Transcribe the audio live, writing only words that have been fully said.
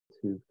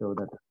to show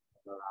that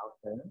they're out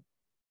there.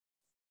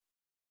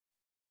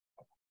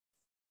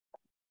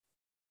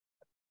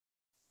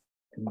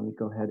 And let me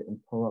go ahead and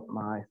pull up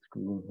my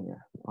screen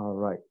here. All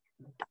right.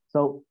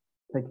 So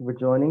thank you for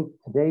joining.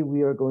 Today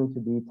we are going to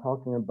be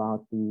talking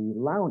about the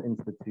Lown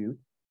Institute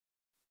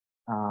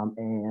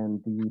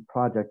and the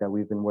project that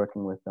we've been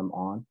working with them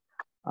on.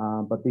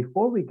 But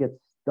before we get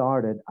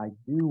started, I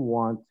do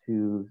want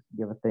to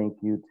give a thank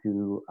you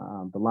to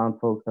the Lown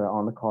folks that are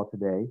on the call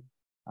today.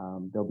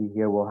 They'll be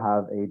here. We'll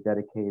have a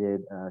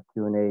dedicated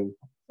Q&A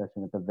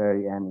session at the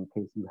very end in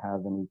case you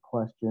have any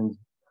questions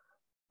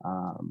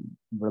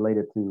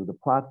related to the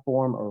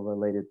platform or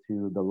related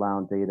to the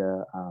Lown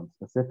data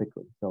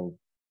specifically. So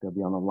they'll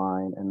be on the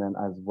line, and then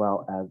as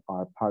well as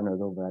our partners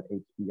over at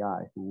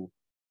HBI who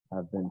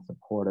have been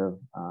supportive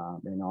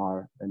in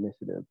our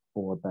initiative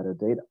for better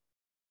data.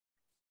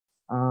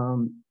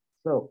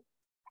 So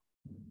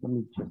let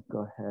me just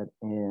go ahead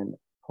and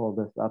pull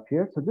this up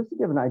here. So just to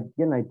get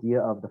an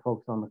idea of the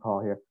folks on the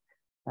call here,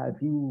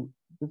 if you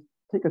just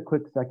take a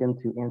quick second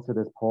to answer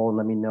this poll and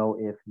let me know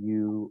if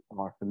you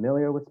are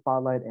familiar with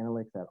Spotlight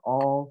Analytics at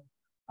all,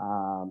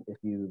 if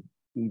you've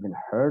even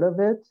heard of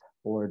it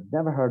or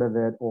never heard of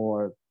it,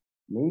 or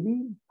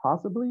maybe,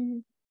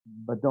 possibly,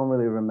 but don't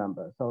really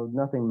remember. So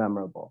nothing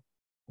memorable.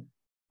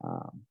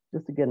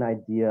 Just to get an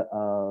idea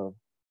of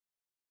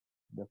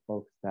the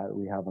folks that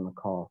we have on the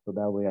call. So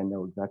that way I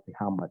know exactly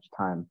how much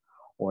time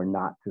or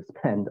not to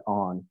spend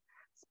on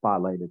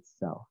Spotlight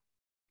itself.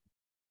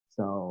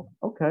 So,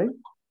 okay.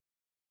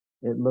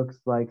 It looks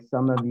like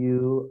some of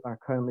you are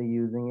currently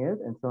using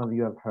it and some of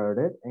you have heard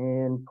it,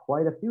 and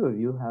quite a few of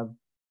you have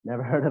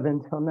never heard of it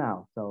until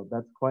now. So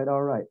that's quite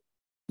all right.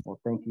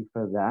 Well, thank you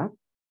for that.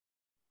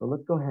 So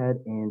let's go ahead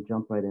and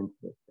jump right into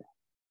this thing.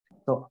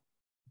 So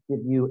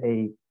give you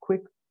a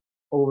quick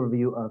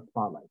overview of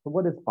Spotlight. So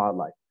what is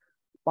Spotlight?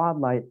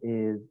 Spotlight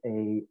is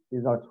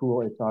our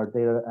tool. It's our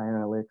data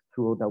analytics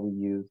tool that we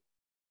use.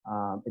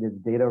 It is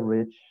data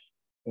rich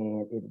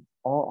and it's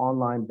all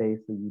online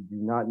based, so you do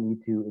not need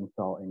to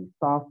install any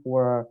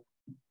software.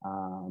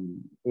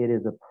 It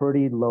is a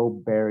pretty low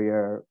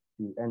barrier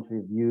to entry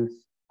of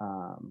use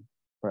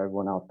for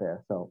everyone out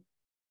there. So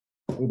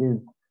it is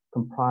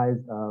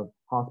comprised of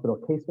hospital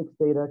case mix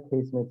data,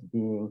 case mix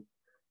being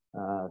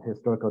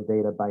historical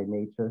data by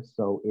nature.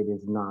 So it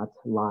is not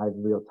live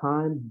real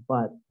time,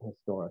 but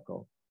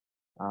historical.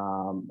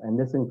 And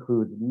this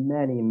includes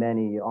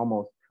many,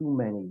 almost too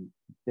many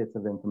bits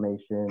of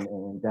information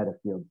and data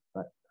fields.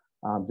 But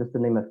just to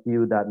name a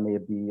few that may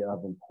be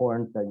of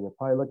importance that you're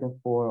probably looking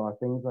for are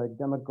things like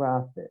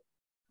demographic,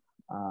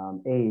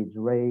 age,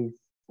 race,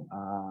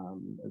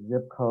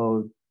 zip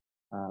code,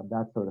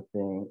 that sort of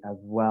thing, as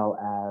well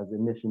as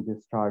admission,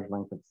 discharge,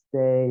 length of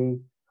stay,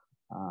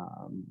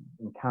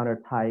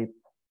 encounter type,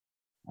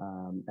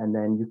 and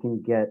then you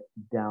can get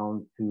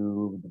down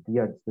to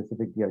the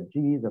specific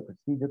DRGs or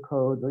procedure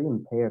codes or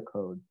even payer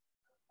codes,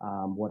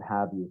 what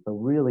have you. So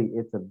really,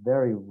 it's a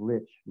very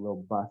rich,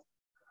 robust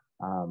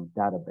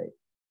database.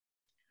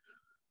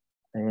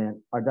 And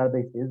our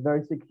database is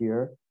very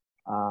secure.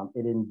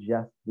 It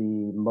ingests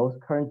the most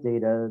current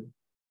data.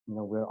 You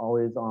know, we're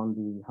always on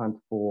the hunt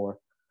for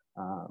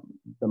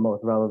the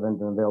most relevant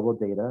and available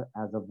data.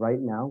 As of right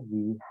now,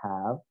 we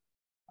have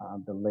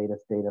the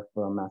latest data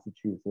from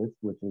Massachusetts,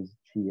 which is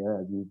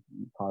CHIA, as you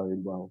probably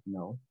well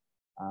know.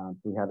 So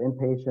we have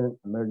inpatient,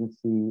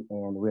 emergency,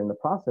 and we're in the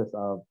process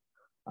of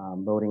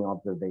loading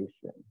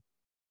observation.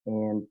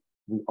 And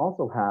we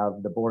also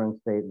have the bordering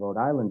state Rhode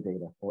Island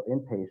data for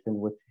inpatient,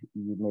 which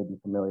you may be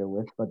familiar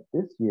with. But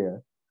this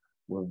year,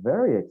 we're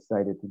very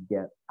excited to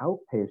get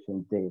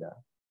outpatient data.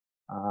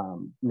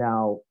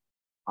 Now,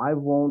 I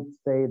won't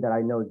say that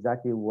I know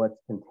exactly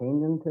what's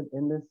contained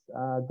in this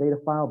data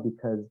file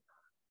because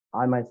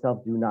I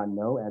myself do not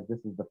know, as this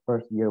is the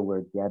first year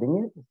we're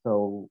getting it.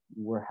 So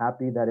we're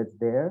happy that it's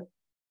there.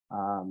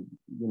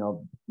 You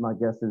know, my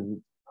guess is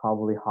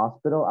probably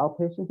hospital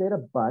outpatient data,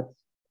 but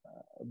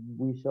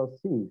we shall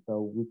see.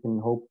 So we can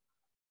hope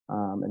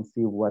and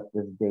see what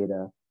this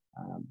data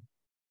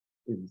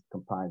is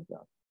comprised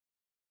of.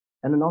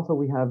 And then also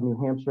we have New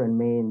Hampshire and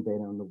Maine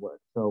data in the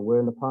works. So we're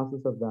in the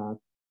process of that.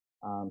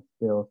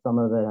 Still, some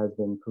of it has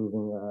been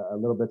proving a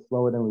little bit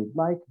slower than we'd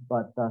like,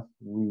 but thus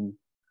we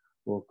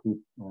will keep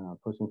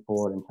pushing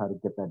forward and try to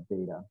get that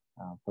data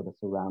for the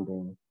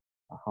surrounding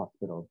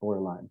hospital,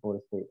 border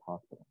state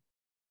hospital.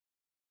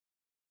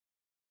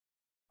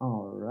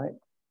 All right.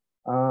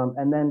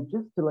 And then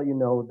just to let you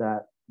know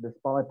that the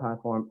Spotlight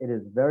platform, it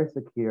is very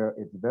secure,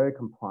 it's very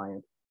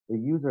compliant. The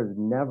users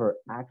never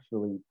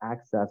actually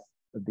access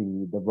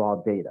the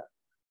raw data.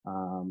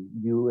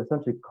 You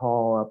essentially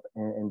call up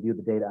and view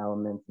the data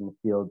elements in the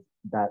fields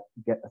that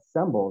get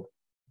assembled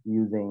we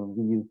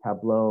use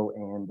Tableau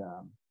and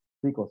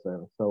SQL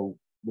Server. So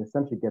it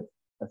essentially gets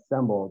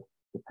assembled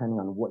depending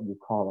on what you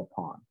call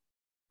upon.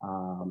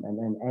 And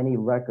then any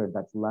record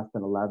that's less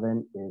than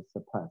 11 is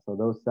suppressed. So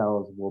those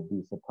cells will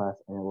be suppressed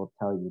and it will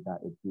tell you that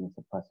it's being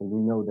suppressed. So you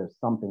know there's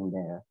something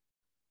there,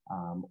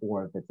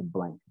 or if it's a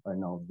blank or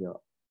no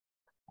zero.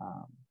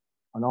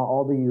 and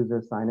all the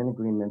users sign an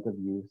agreement of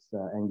use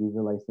and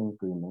user license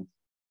agreements.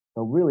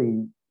 So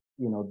really,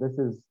 this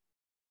is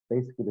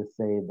basically to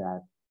say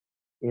that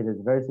it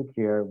is very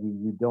secure.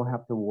 You don't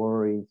have to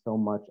worry so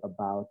much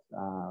about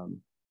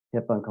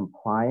HIPAA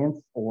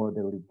compliance or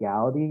the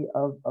legality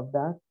of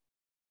that,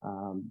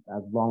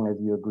 as long as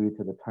you agree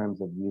to the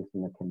terms of use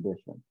and the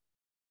conditions.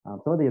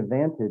 Some of the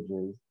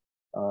advantages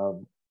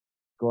of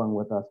going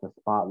with us for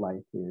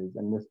Spotlight is,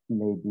 and this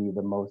may be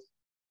the most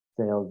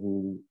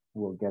salesy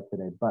we'll get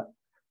today, but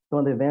some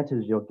of the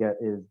advantages you'll get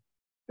is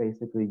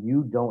basically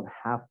you don't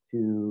have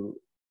to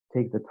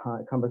take the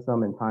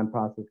cumbersome and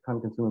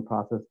time-consuming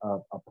process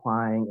of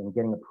applying and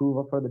getting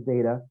approval for the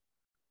data,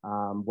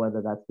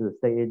 whether that's through the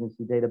state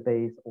agency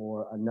database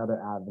or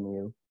another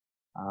avenue.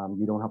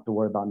 You don't have to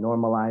worry about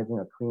normalizing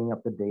or cleaning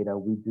up the data.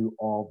 We do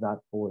all that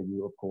for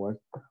you, of course.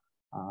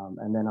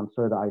 And then I'm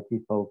sure the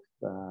IT folks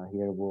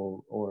here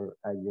will, or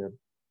at your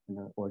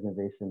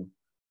organization,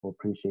 will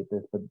appreciate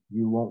this, but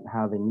you won't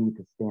have a need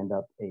to stand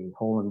up a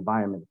whole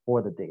environment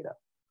for the data,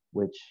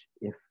 which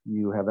if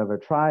you have ever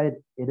tried,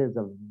 it is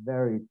a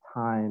very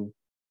time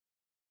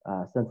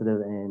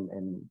sensitive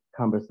and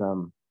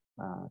cumbersome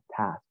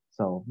task.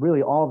 So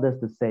really all of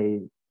this to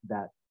say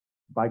that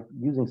by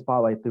using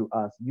Spotlight through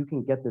us, you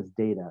can get this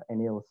data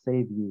and it'll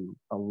save you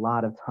a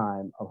lot of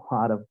time, a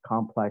lot of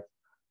complex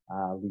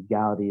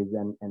legalities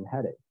and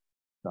headaches.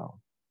 So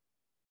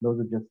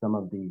those are just some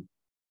of the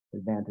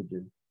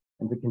advantages.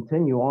 And to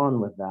continue on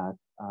with that,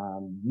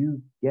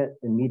 you get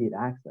immediate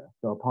access.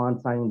 So upon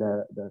signing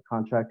the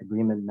contract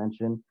agreement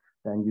mentioned,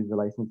 then user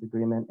license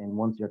agreement, and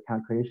once your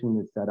account creation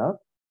is set up,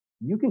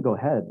 you can go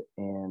ahead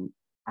and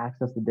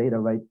access the data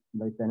right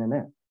then and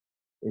there.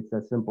 It's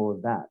as simple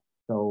as that.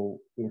 So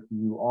if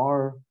you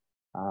are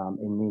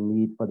in the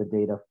need for the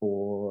data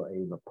for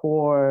a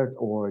report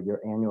or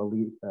your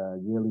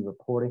yearly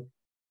reporting,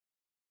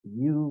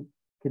 you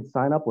could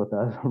sign up with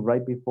us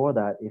right before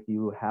that if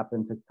you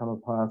happen to come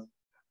across,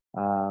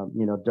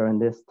 during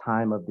this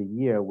time of the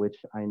year, which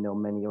I know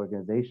many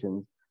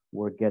organizations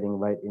were getting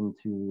right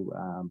into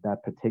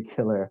that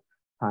particular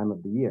time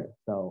of the year.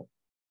 So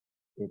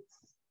it's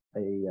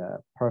a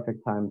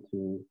perfect time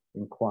to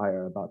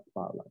inquire about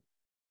Spotlight.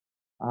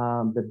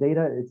 The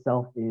data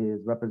itself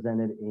is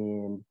represented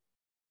in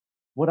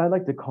what I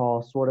like to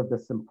call sort of the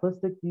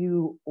simplistic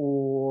view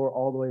or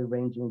all the way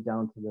ranging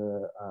down to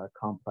the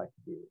complex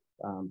view.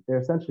 They're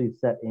essentially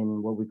set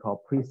in what we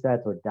call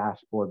presets or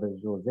dashboard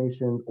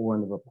visualizations or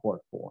in the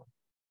report form,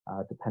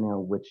 depending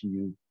on which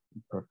you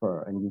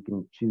prefer. And you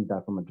can choose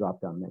that from a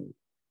drop-down menu.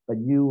 But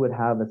you would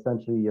have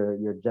essentially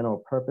your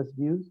general purpose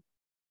views,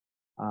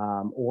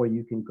 or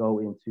you can go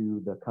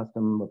into the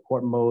custom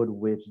report mode,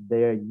 which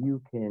there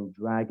you can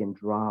drag and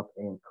drop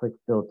and click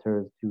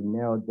filters to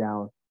narrow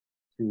down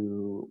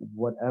to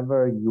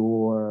whatever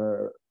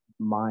your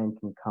mind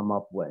can come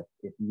up with.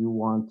 If you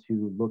want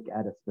to look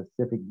at a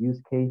specific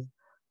use case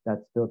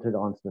that's filtered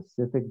on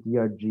specific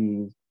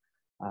DRGs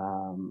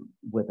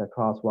with a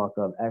crosswalk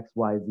of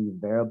XYZ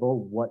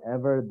variable,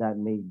 whatever that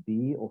may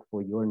be or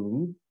for your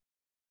needs,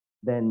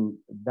 then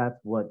that's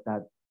what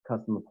that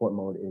custom report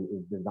mode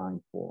is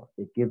designed for.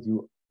 It gives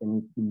you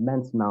an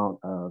immense amount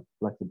of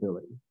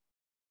flexibility.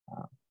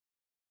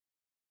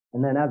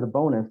 And then as a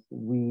bonus,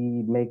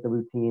 we make the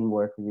routine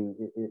work for you.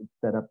 It's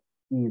set up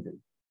easy.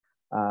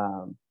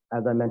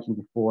 As I mentioned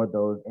before,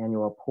 those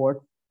annual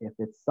reports, if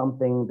it's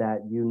something that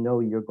you know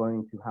you're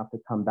going to have to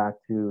come back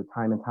to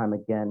time and time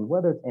again,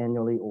 whether it's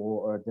annually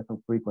or a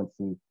different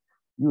frequency,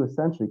 you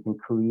essentially can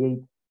create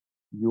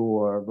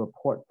your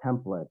report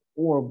template,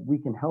 or we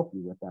can help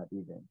you with that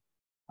even.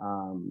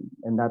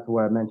 And that's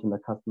where I mentioned the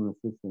custom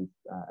assistance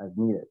as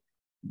needed.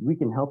 We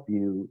can help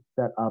you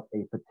set up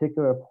a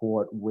particular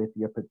report with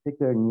your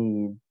particular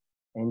needs,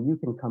 and you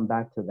can come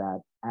back to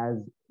that as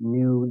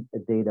new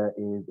data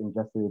is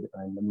ingested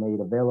and made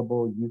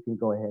available. You can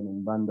go ahead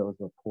and run those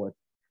reports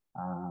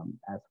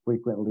as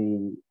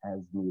frequently as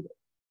needed,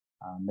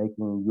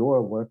 making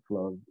your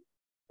workflow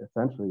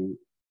essentially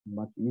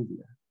much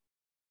easier.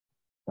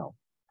 So,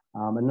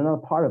 and another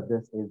part of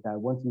this is that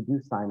once you do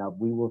sign up,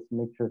 we will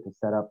make sure to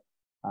set up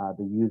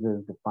the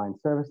user's defined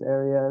service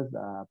areas,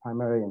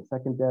 primary and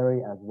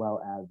secondary, as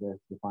well as this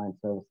defined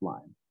service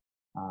line,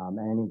 and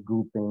any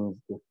groupings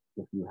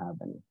if you have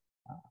any,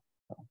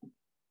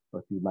 or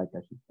if you'd like, I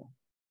should say.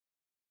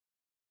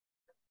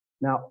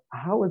 Now,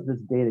 how is this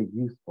data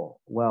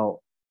useful?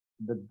 Well,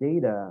 the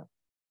data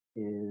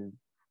is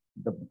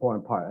the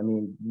important part. I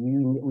mean,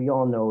 we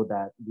all know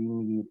that we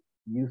need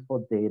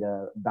useful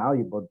data,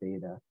 valuable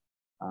data,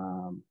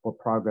 for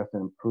progress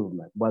and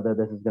improvement, whether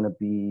this is going to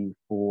be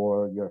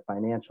for your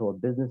financial or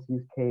business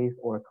use case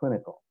or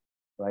clinical,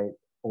 right?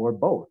 Or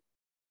both.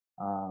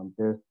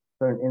 There's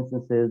certain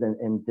instances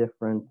and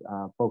different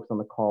folks on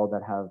the call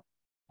that have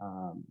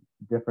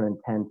different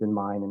intents in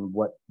mind and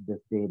what this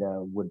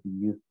data would be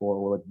used for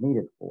or what's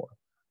needed for.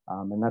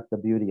 And that's the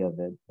beauty of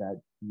it,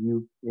 that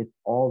it's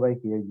all right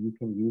here. You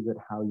can use it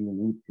how you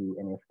need to.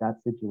 And if that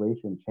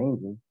situation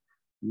changes,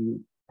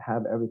 you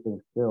have everything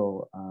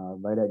still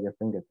right at your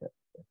fingertips,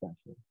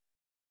 essentially.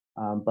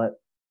 But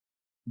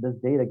this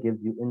data gives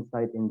you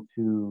insight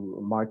into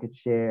market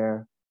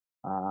share,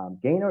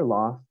 gain or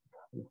loss,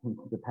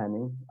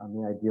 depending. I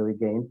mean, ideally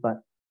gain,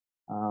 but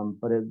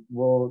it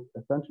will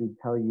essentially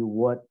tell you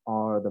what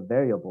are the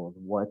variables,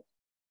 what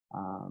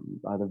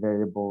are the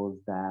variables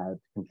that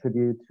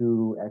contribute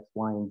to X,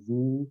 Y, and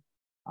Z,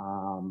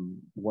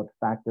 what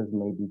factors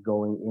may be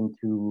going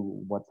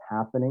into what's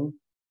happening.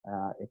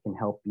 It can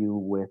help you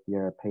with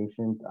your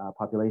patient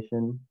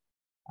population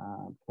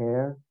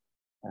care,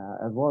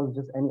 as well as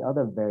just any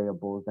other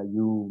variables that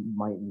you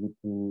might need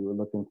to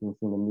look into and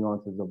see the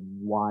nuances of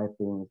why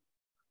things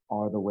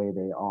are the way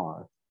they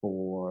are.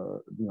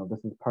 For, this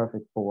is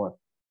perfect for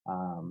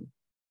um,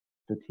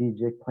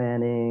 strategic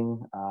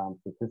planning,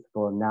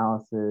 statistical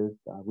analysis.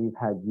 We've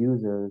had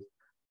users,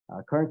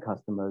 current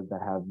customers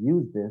that have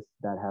used this,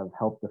 that have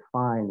helped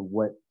define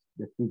what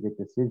strategic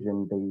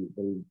decision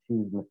they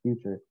choose in the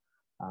future,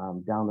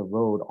 down the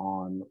road,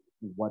 on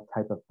what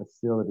type of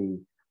facility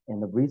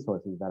and the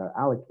resources that are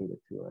allocated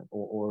to it,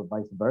 or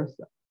vice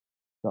versa.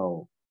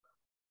 So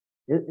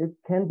it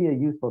can be a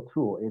useful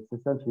tool. It's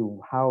essentially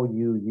how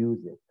you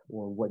use it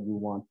or what you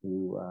want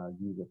to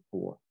use it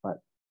for, but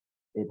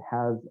it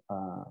has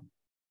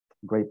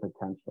great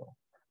potential.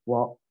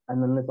 Well,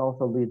 and then this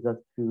also leads us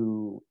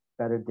to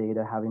better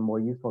data, having more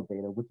useful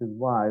data, which is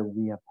why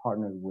we have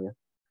partnered with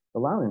the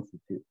Lown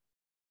Institute.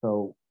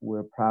 So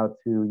we're proud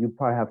to, you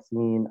probably have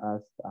seen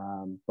us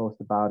post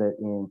about it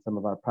in some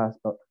of our press,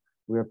 but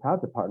we're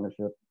proud to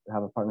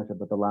have a partnership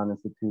with the Lown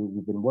Institute.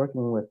 We've been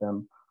working with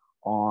them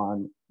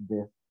on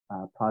this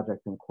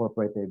project to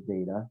incorporate their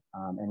data,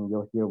 and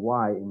you'll hear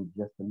why in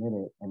just a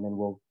minute, and then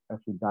we'll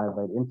actually dive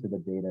right into the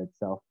data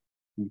itself.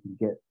 You can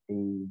get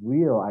a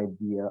real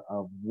idea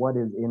of what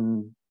is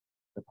in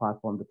the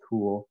platform, the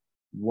tool,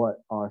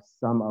 what are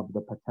some of the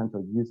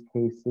potential use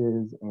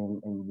cases, and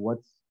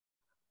what's,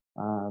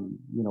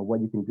 what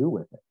you can do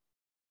with it.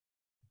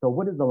 So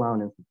what is the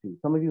Lown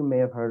Institute? Some of you may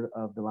have heard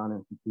of the Lown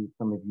Institute.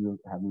 Some of you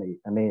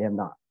may have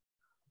not.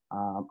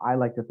 I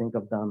like to think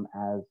of them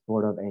as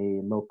sort of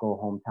a local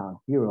hometown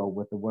hero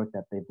with the work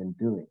that they've been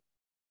doing.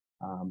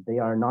 They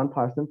are a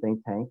nonpartisan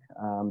think tank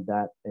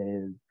that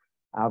is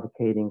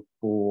advocating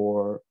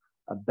for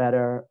a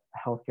better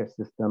healthcare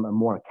system, a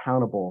more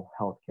accountable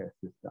healthcare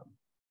system.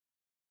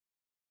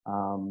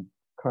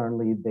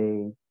 Currently,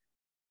 they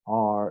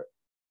are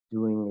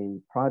doing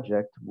a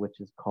project which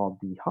is called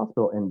the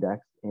Hospital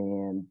Index,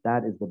 and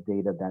that is the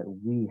data that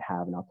we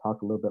have, and I'll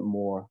talk a little bit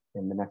more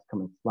in the next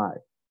coming slide.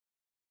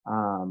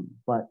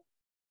 But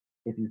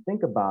if you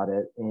think about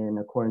it, and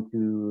according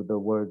to the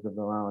words of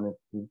the Lown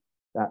Institute,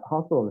 that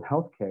hospitals and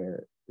healthcare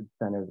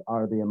centers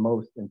are the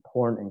most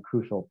important and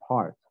crucial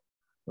part,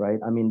 right?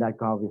 I mean, that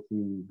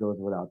obviously goes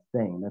without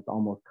saying. That's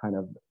almost kind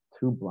of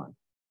too blunt,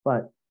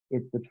 but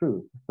it's the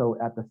truth. So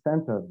at the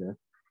center of this,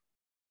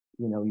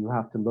 you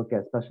have to look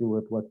at, especially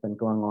with what's been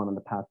going on in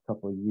the past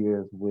couple of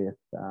years with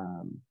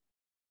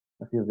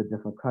a few of the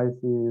different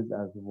crises,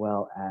 as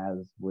well as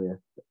with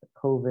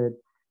COVID.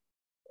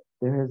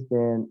 There has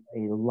been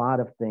a lot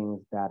of things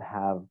that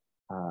have,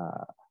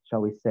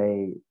 shall we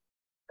say,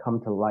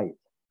 come to light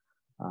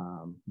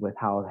with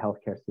how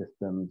healthcare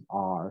systems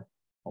are,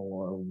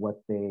 or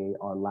what they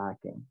are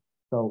lacking.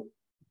 So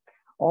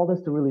all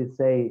this to really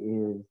say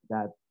is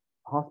that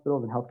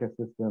hospitals and healthcare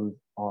systems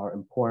are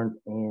important,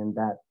 and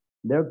that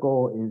their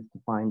goal is to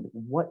find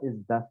what is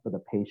best for the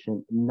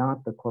patient,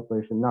 not the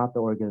corporation, not the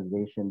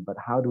organization, but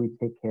how do we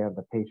take care of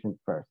the patient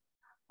first,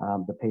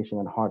 the patient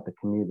at heart, the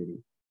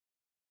community.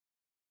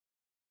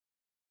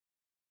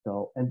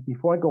 So, and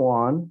before I go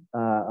on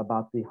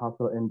about the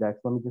hospital index,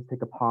 let me just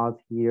take a pause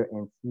here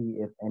and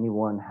see if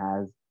anyone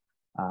has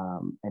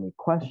any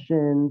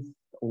questions,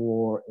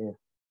 or if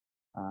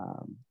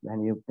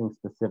anything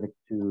specific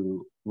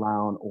to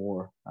Lown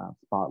or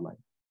Spotlight.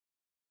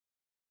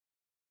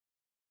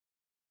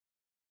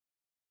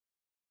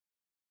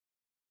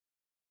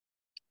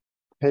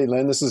 Hey,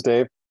 Lynn, this is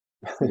Dave.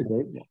 Hey,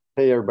 Dave.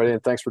 Hey, everybody,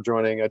 and thanks for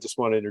joining. I just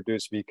want to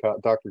introduce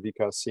Dr.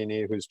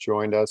 Vikas, who's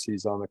joined us.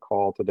 He's on the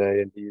call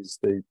today, and he's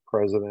the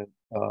president,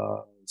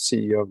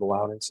 CEO of the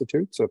Lown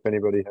Institute. So if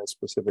anybody has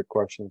specific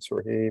questions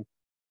for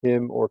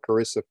him or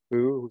Carissa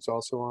Fu, who's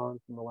also on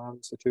from the Lown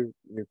Institute,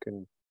 you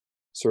can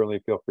certainly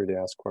feel free to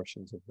ask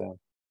questions of them.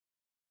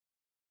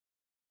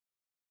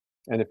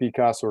 And if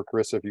Vikas or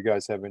Carissa, if you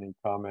guys have any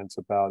comments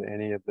about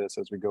any of this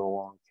as we go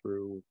along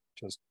through,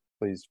 just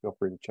please feel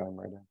free to chime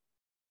right in.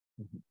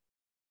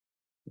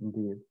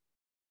 Indeed.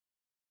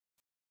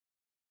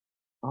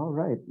 All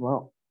right.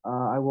 Well,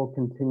 I will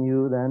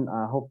continue then.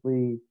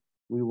 Hopefully,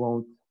 we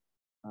won't,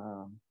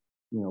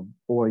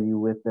 bore you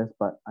with this,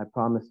 but I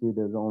promise you,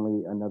 there's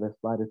only another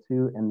slide or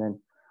two, and then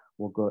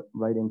we'll go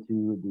right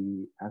into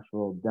the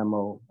actual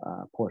demo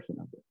portion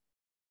of it.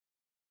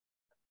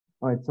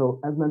 All right. So,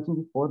 as mentioned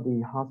before,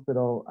 the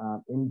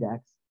hospital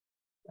index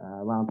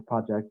Lown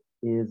project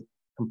is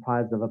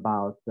comprised of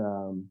about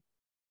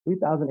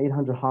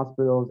 3,800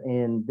 hospitals,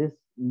 and this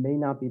may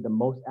not be the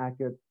most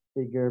accurate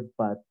figure,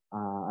 but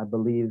I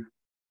believe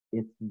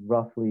it's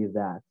roughly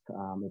that.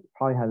 It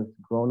probably has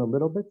grown a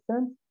little bit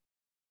since,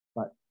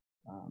 but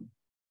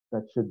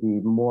that should be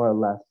more or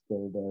less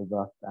the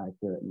rough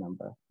accurate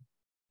number.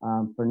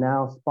 For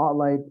now,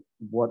 Spotlight,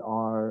 what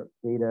our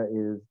data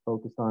is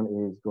focused on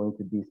is going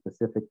to be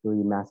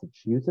specifically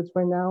Massachusetts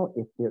right now.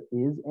 If there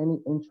is any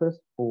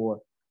interest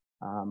for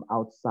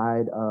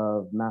outside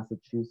of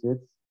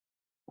Massachusetts,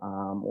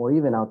 or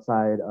even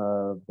outside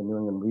of the New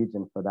England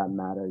region for that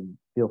matter,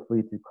 feel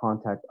free to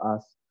contact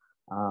us.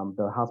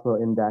 The hospital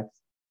index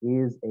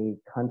is a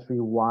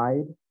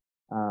countrywide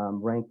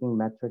ranking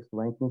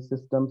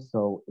system.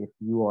 So if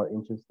you are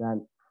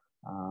interested,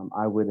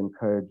 I would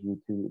encourage you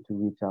to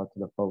reach out to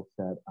the folks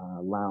at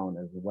Lown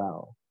as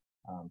well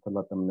to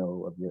let them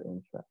know of your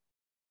interest.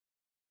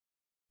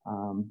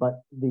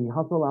 But the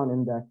hospital Lown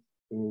index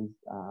is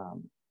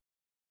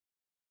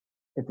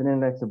it's an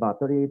index of about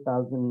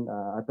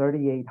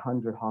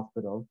 3,800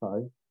 hospitals,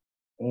 sorry,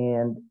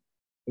 and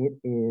it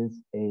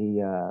is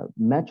a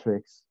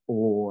metrics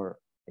or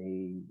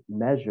a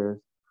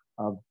measures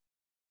of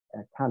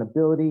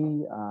accountability.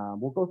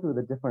 We'll go through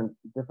the different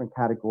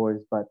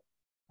categories, but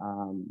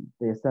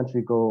they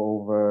essentially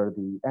go over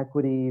the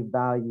equity,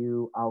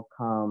 value,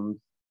 outcomes.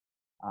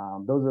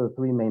 Those are the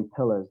three main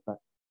pillars, but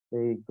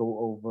they go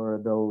over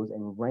those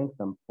and rank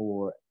them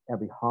for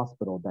every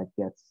hospital that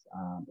gets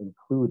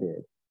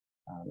included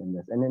in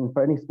this. And then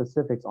for any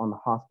specifics on the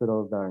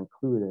hospitals that are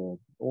included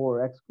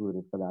or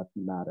excluded for that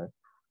matter,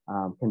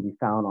 can be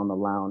found on the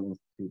Lown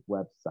Institute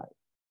website.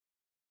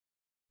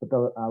 But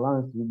the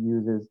Lown Institute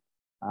uses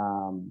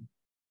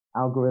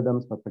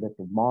algorithms for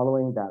predictive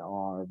modeling that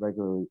are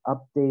regularly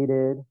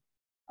updated.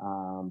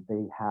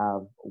 They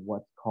have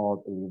what's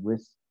called a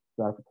risk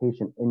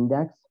stratification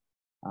index,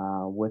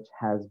 which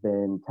has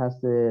been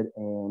tested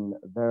and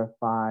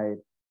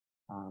verified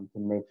to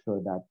make sure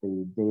that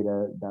the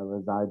data that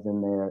resides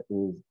in there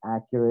is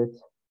accurate.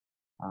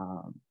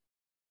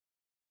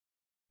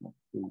 Let's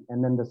see.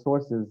 And then the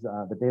sources,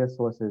 the data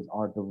sources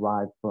are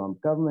derived from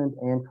government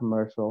and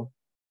commercial.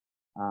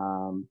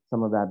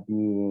 Some of that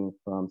being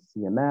from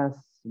CMS,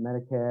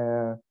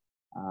 Medicare,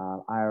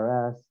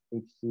 IRS,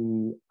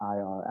 HC,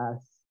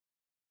 IRS,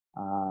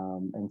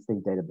 and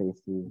state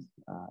databases,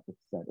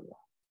 etc.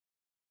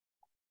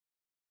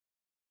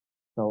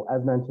 So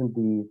as mentioned,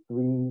 the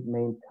three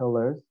main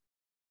pillars,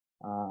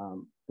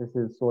 this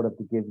is sort of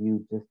to give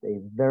you just a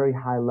very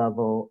high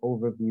level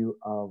overview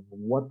of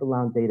what the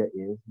Lown data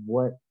is,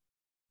 what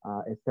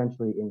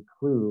essentially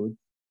includes,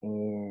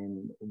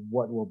 and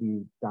what we'll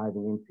be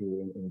diving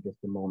into in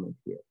just a moment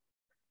here.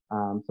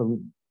 So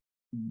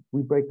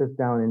we break this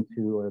down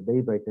into, or they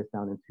break this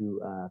down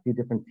into a few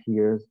different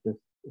tiers, just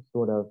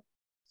sort of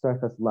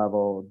surface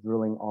level,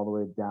 drilling all the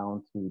way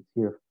down to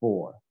tier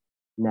 4.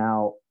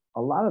 Now,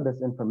 a lot of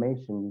this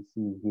information you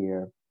see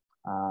here,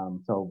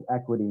 so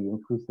equity,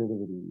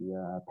 inclusivity,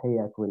 pay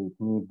equity,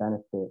 community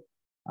benefit,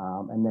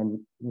 and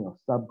then,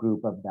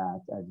 subgroup of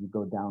that as you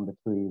go down the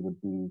tree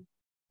would be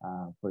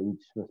for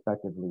each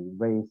respectively,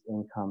 race,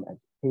 income,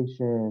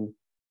 education,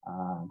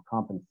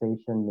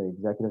 compensation, the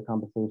executive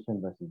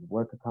compensation versus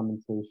worker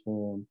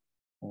compensation,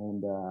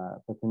 and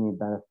for community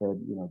benefit,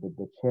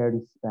 the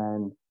charity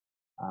spend,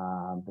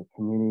 the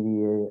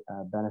community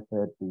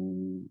benefit,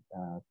 the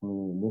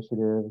community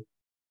initiative,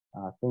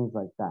 things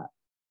like that.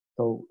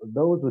 So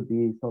those would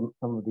be some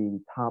of the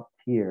top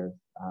tiers,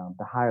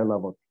 the higher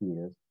level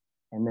tiers.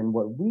 And then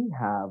what we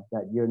have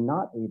that you're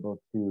not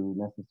able to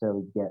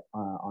necessarily get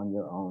on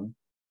your own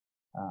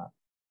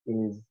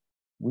is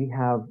we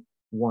have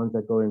ones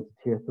that go into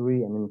tier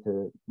 3 and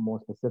into more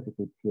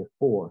specifically tier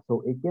 4.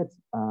 So it gets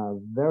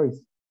very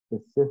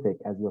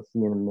specific, as you'll see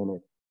in a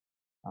minute,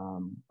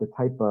 the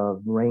type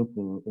of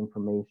ranking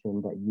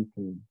information that you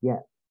can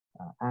get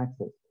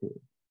access to.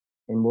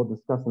 And we'll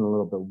discuss in a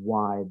little bit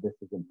why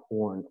this is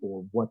important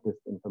or what this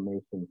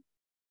information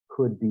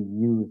could be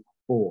used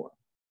for.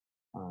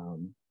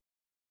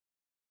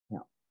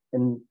 Yeah.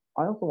 And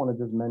I also want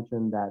to just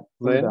mention that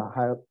Lynn,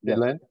 yes.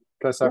 Lynn,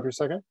 can I stop for a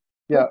second?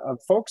 Yeah,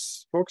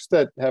 folks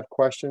that have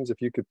questions,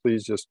 if you could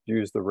please just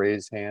use the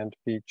raise hand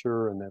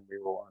feature, and then we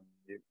will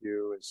unmute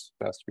you as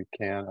best we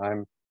can.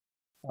 I'm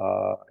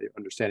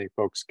understanding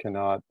folks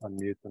cannot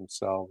unmute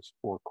themselves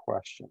for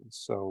questions,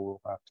 so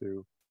we'll have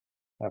to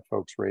have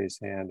folks raise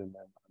hand and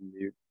then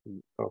unmute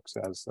folks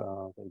as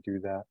they do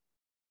that.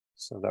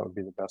 So that would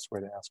be the best way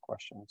to ask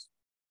questions.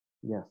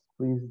 Yes,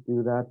 please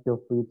do that. Feel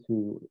free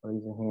to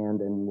raise your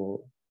hand, and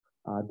we'll.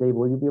 Dave,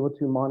 will you be able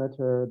to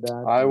monitor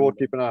that? I will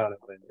keep an eye on it,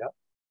 Lynn. Yep.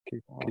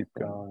 Keep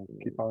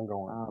on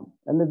going.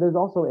 And then there's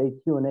also a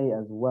Q&A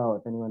as well,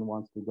 if anyone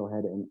wants to go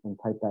ahead and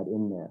type that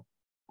in there.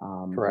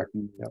 Correct.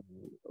 If you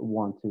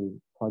want to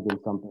plug in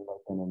something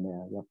like that in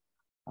there.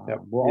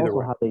 Yep. We'll Either also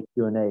way. have a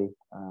Q&A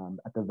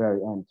at the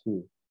very end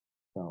too.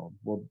 So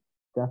we'll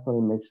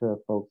definitely make sure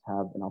folks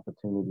have an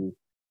opportunity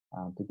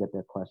to get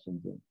their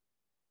questions in.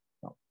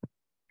 So,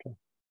 okay.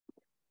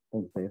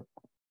 Thanks, Dave.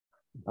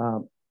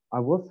 I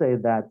will say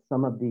that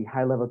some of the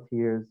high-level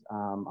tiers,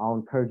 I'll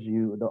encourage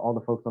you, all the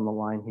folks on the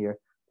line here,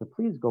 to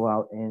please go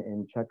out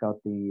and check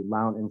out the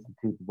Lown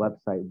Institute's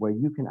website, where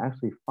you can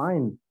actually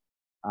find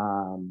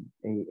a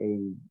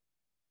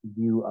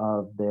view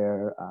of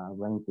their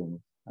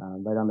rankings.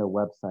 right on their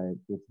website.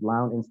 It's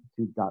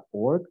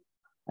lowninstitute.org.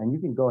 And you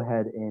can go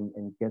ahead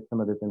and get some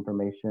of this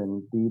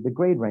information. The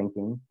grade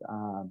rankings,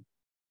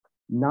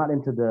 not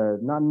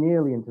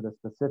nearly into the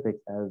specifics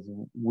as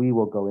we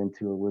will go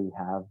into or we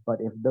have, but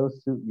if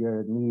those suit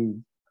your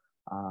needs,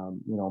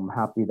 I'm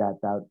happy that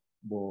that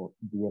will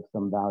be of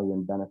some value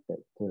and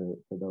benefit to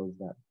those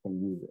that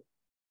can use it.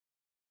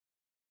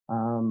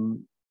 All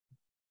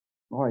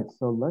right,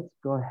 so let's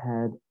go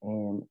ahead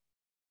and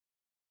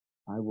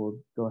I will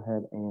go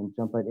ahead and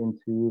jump right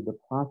into the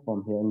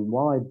platform here. And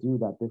while I do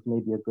that, this may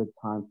be a good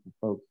time for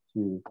folks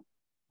to,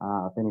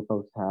 if any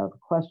folks have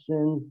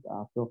questions,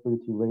 feel free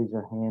to raise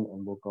your hand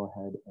and we'll go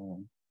ahead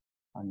and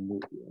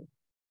unmute you.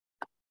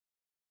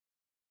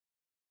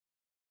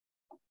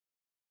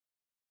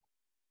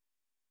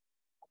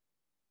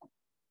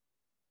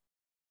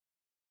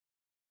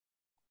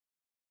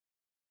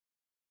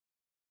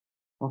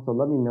 Also,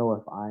 let me know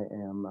if I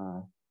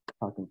am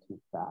talking too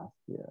fast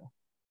here.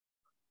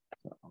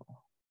 So,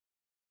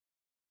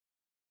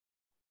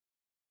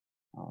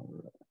 all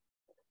right.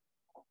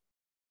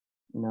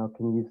 Now,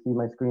 can you see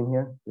my screen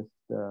here? Just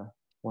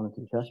wanted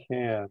to check.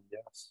 Can,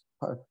 yes.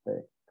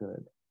 Perfect,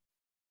 good.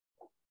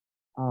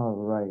 All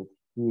right,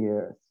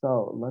 here.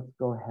 So let's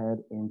go ahead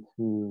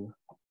into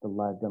the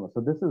live demo.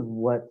 So this is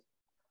what,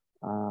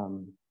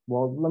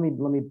 well, let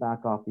me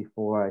back off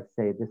before I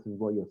say this is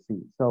what you'll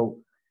see. So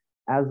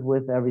as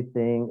with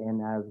everything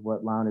and as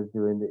what Lown is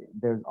doing,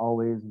 there's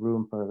always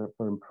room for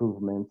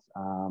improvements.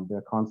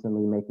 They're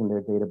constantly making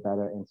their data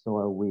better, and so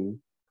are we.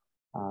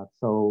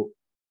 So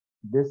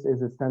this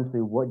is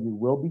essentially what you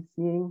will be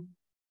seeing.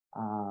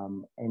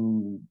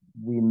 And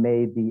we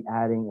may be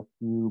adding a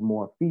few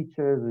more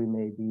features. We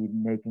may be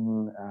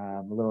making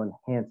little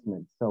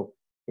enhancements. So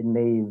it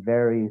may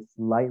vary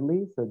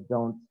slightly. So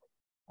don't,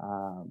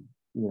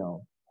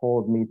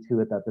 hold me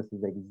to it that this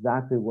is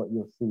exactly what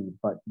you'll see,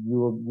 but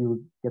you'll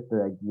get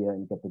the idea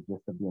and get the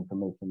gist of the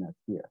information that's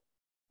here.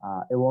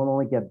 It won't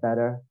only get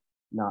better,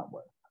 not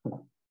worse.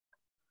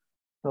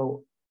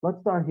 So let's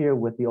start here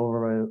with the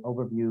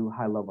overview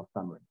high-level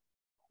summary.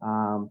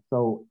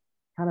 So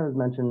kind of as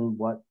mentioned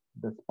what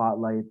the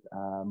Spotlight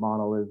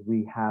model is.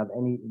 We have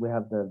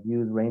the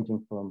views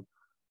ranging from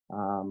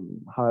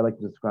how I like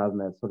to describe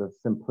them as sort of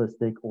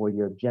simplistic or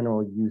your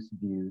general use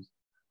views,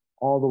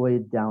 all the way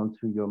down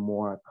to your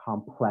more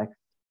complex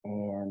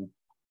and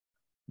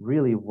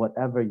really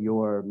whatever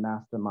your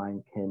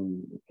mastermind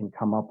can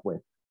come up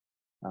with.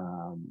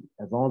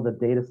 As long as the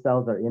data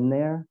cells are in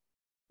there,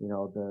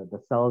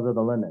 the cells are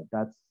the limit.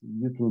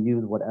 You can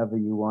use whatever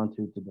you want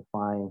to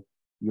define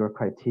your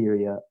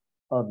criteria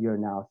of your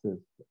analysis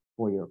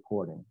for your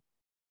reporting.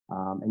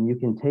 And you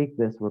can take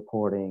this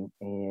reporting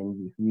and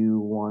if you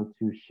want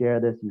to share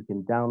this, you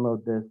can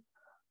download this,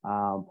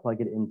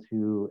 plug it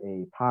into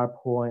a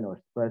PowerPoint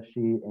or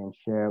spreadsheet and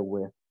share it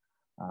with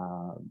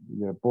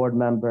your board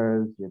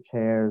members, your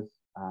chairs,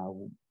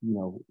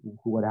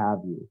 what have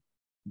you,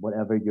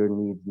 whatever your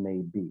needs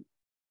may be.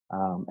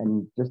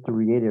 And just to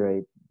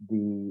reiterate,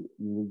 the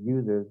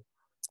users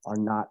are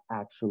not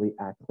actually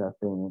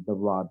accessing the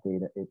raw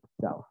data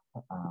itself,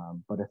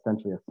 but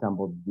essentially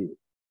assembled views.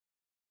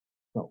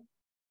 So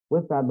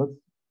with that,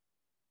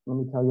 let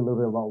me tell you a little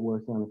bit about what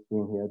we're seeing on the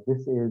screen here.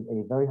 This is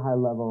a very high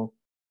level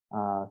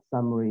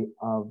summary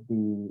of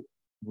the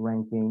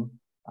ranking.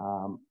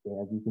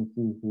 As you can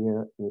see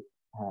here, it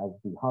has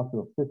the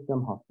hospital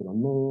system, hospital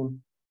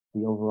name,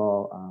 the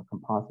overall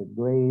composite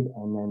grade,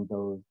 and then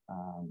those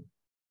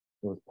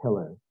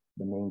pillars,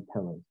 the main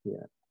pillars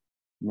here.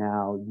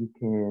 Now you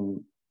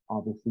can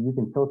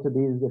filter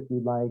these if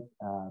you'd like,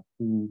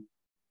 see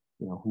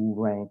who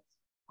ranks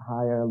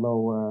higher,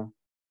 lower.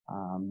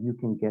 You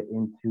can get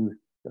into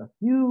a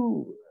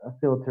few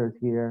filters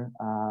here,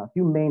 a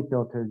few main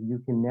filters. You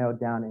can narrow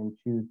down and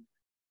choose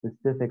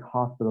specific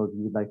hospitals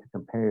you'd like to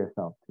compare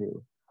yourself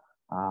to.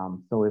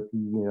 So if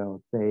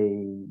you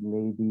say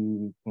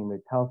maybe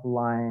Cambridge Health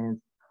Alliance,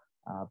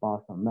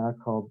 Boston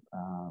Medical,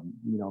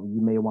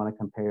 you may want to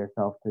compare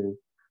yourself to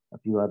a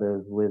few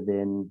others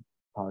within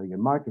probably your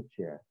market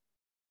share.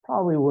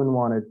 Probably wouldn't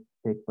want to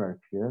pick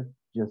Berkshire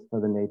just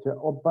for the nature.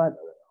 But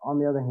on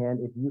the other hand,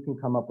 if you can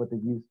come up with a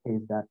use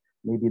case that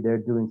maybe they're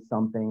doing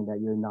something that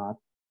you're not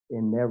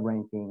in their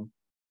ranking,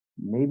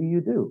 maybe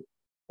you do.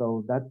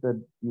 So that's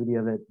the beauty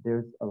of it.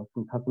 There's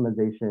some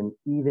customization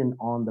even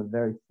on the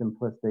very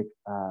simplistic,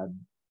 and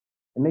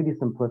maybe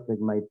simplistic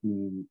might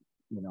be,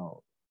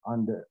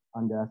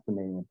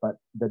 underestimating it, but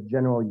the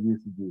general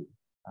use view,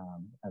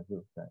 as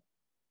we'll say.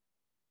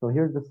 So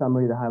here's the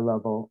summary, the high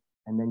level,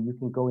 and then you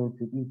can go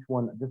into each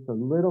one just a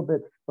little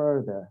bit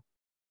further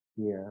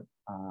here.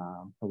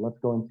 So let's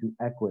go into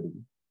equity.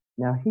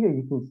 Now here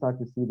you can start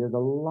to see there's a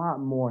lot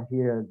more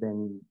here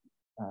than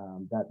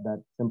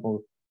that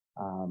simple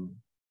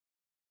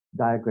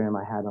diagram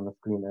I had on the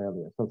screen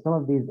earlier. So some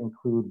of these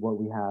include what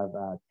we have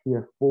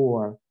tier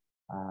 4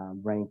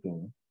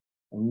 ranking,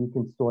 and you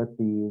can sort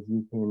these.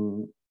 You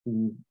can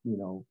see,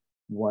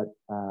 what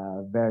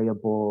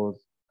variables,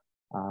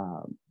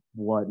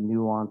 what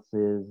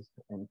nuances,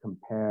 and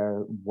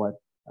compare what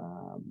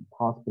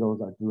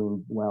Hospitals are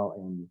doing well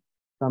in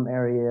some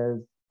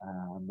areas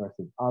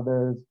versus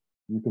others.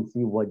 You can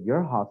see what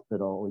your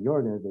hospital or your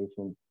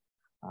organization,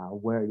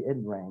 where it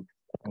ranks.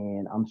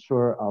 And I'm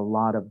sure a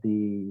lot of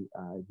the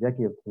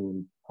executive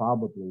team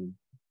probably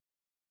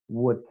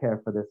would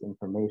care for this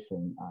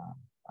information,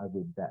 I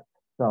would bet.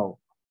 So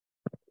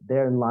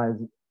therein lies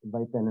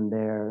right then and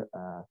there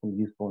some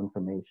useful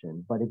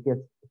information, but it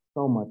gets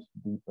so much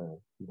deeper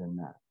than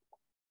that.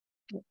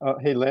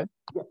 Hey, Lynn,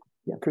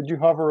 Yeah. could you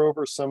hover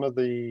over some of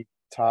the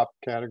top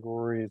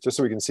categories just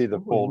so we can see the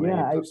full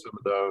names of some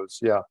of those?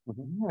 Yeah. Go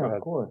Yeah, ahead.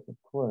 of course, of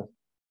course.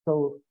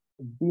 So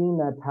being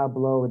that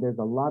Tableau, there's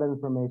a lot of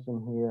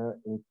information here.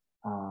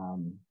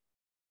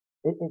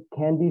 It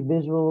can be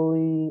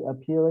visually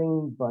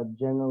appealing, but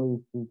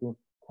generally speaking,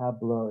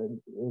 Tableau,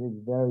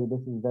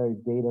 this is very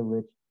data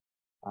rich.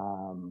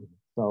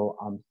 So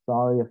I'm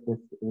sorry if this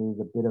is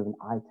a bit of an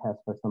eye test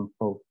for some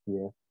folks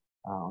here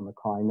on the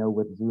call. I know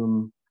with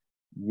Zoom,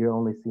 you're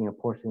only seeing a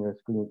portion of your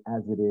screen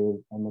as it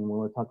is. And then when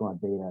we're talking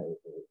about data, it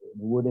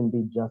wouldn't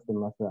be just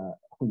unless you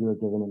were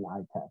given an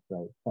eye test,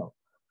 right?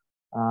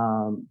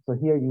 So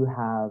here you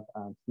have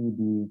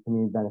CB,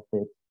 community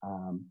benefits.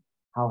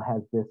 How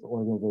has this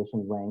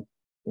organization ranked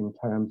in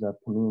terms of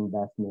community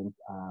investments,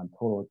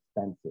 total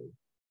expenses?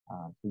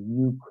 So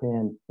you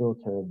can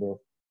filter this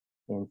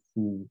and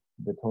see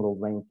the total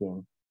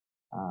ranking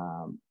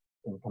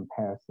in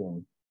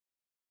comparison.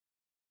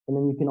 And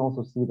then you can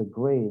also see the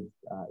grades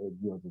it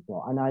yields as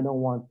well. And I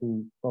don't want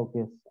to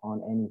focus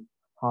on any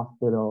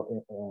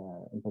hospital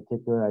in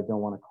particular. I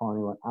don't want to call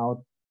anyone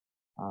out.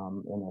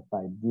 And if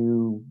I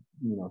do,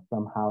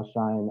 somehow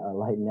shine a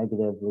light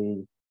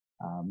negatively,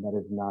 that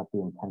is not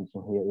the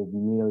intention here. It's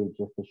merely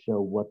just to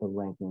show what the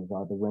rankings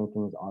are. The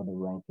rankings are the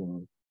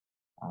rankings,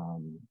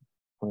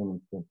 plain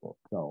and simple.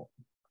 So,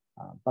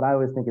 but I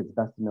always think it's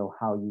best to know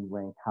how you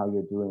rank, how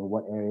you're doing,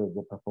 what areas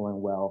you're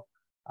performing well,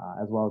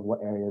 as well as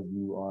what areas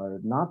you are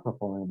not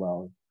performing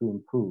well to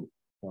improve.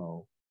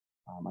 So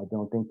I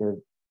don't think there's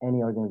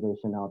any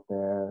organization out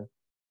there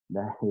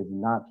that is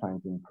not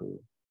trying to improve.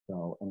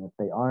 So, and if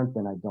they aren't,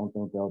 then I don't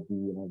think they'll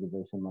be an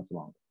organization much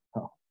longer.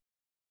 So,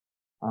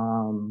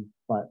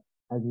 but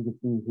as you can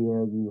see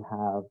here, you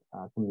have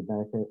community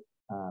benefit,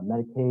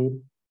 Medicaid,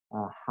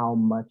 how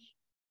much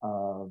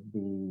of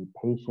the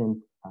patient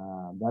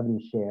revenue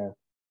share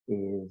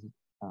is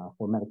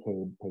for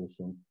Medicaid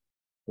patients.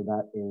 So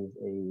that is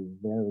a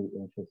very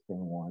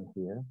interesting one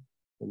here.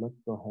 So let's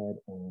go ahead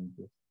and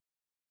just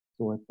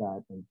sort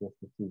that and just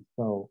to see.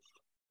 So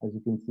as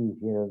you can see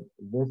here,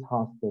 this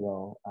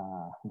hospital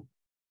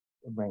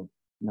ranked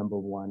number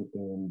one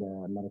in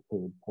the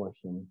Medicaid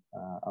portion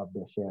of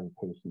their share of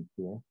patients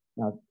here.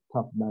 Now,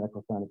 Tufts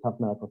Medical Center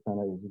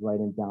is right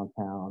in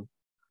downtown,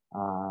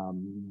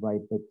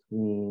 right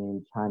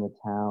between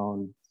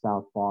Chinatown,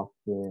 South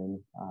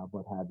Boston,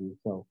 what have you.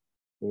 So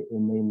it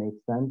may make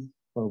sense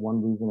for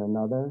one reason or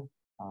another.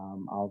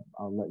 I'll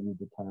let you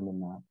determine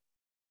that.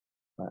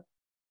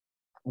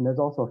 And there's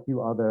also a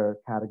few other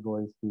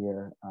categories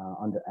here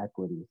under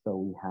equity. So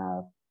we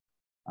have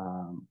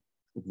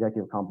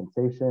executive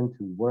compensation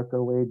to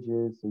worker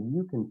wages. So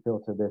you can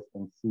filter this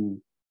and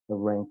see the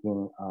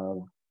ranking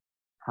of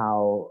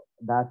how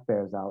that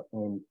fares out.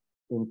 And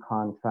in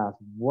contrast,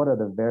 what are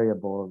the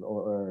variables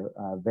or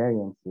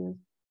variances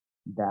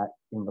that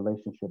in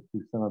relationship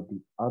to some of the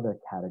other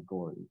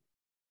categories,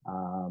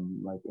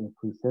 like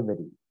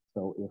inclusivity.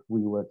 So if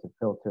we were to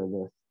filter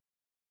this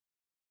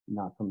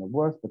not from the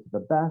worst, but to the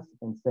best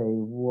and say,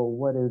 well,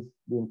 what is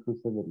the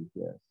inclusivity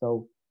here?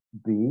 So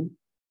B,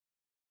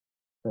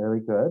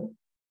 very good.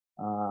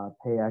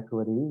 Pay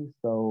equity,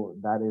 so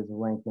that is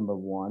ranked number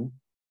one.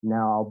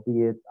 Now,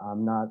 albeit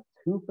I'm not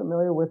too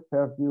familiar with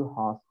Fairview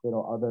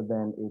Hospital other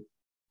than its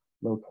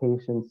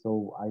location,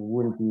 so I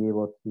wouldn't be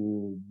able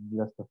to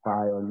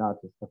justify or not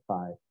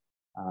justify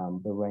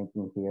the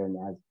ranking here and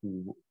as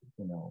to,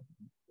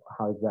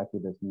 how exactly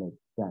this makes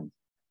sense.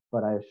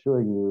 But I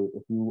assure you,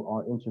 if you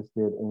are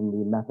interested in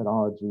the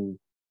methodology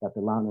that the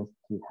Lown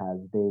Institute has,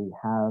 they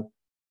have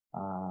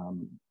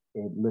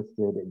it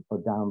listed for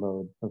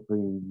download for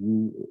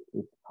free.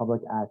 It's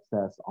public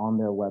access on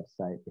their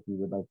website if you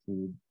would like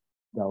to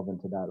delve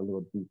into that a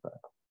little deeper.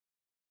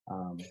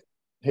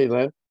 Hey,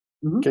 Lynn,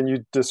 can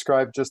you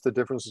describe just the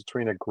difference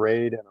between a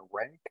grade and a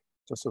rank,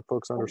 just so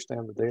folks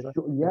understand the data?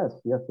 Sure. Yes.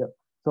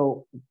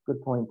 So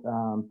good point.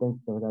 Thanks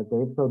for that,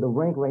 Dave. So the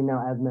rank right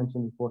now, as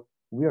mentioned before,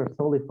 we are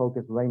solely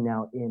focused right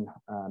now in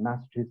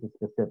Massachusetts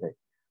specific.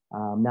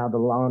 Now the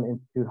Lown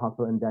Institute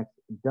Hospital Index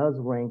does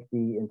rank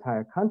the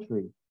entire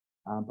country,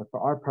 but for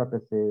our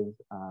purposes,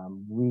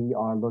 we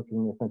are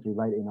looking essentially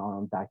right in our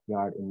own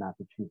backyard in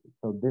Massachusetts.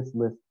 So this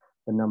lists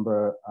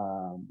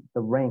the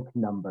rank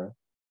number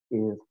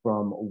is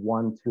from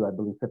 1 to, I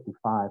believe,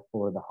 55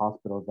 for the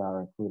hospitals that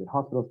are included.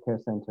 Hospitals, care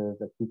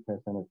centers, acute care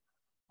centers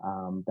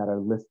that are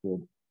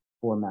listed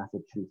for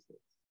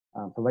Massachusetts.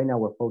 So right now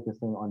we're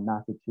focusing on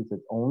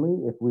Massachusetts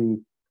only. If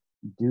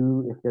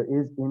there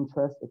is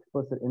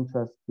explicit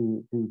interest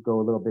to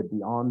go a little bit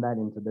beyond that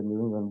into the New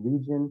England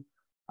region,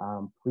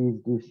 please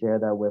do share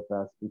that with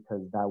us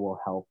because that will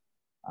help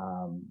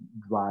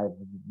drive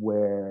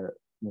where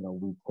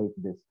we take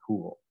this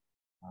tool.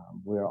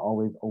 We're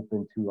always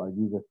open to our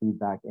user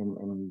feedback,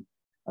 and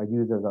our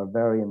users are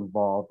very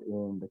involved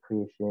in the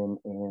creation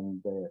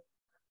and the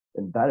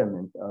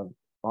betterment of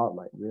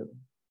Spotlight, really.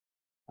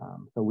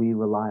 So we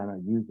rely on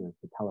our users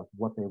to tell us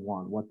what they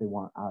want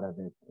out of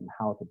it, and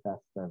how to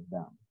best serve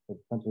them. So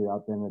essentially,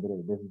 at the end of the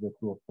day, this is a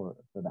tool for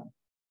them,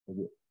 for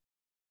you.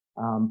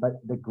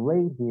 But the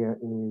grade here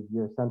is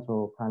your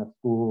central kind of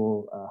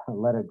school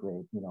letter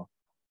grade, A,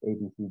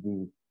 B, C,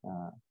 D,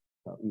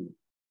 so E.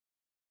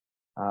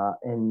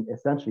 And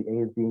essentially,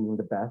 A is being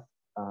the best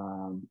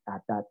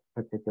at that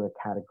particular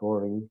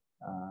category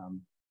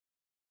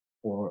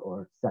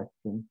or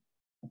segment.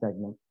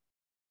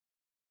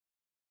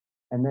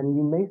 And then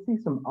you may see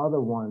some other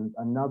ones,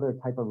 another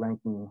type of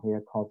ranking here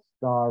called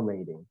star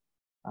rating.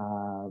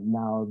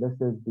 Now,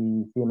 this is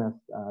the CMS,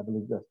 I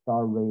believe, the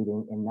star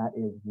rating, and that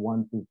is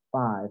 1 through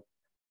 5,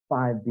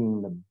 5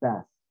 being the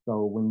best.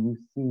 So when you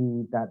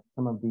see that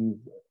some of these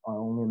are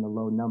only in the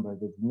low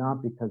numbers, it's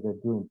not because they're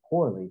doing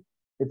poorly,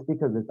 it's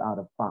because it's out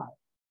of 5.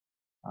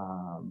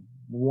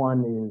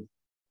 1 is,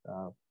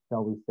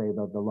 shall we say,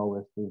 the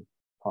lowest is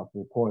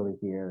possibly poorly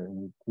here,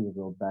 and 2 is a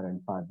little better,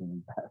 and 5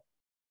 being best.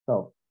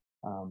 So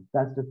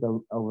that's just an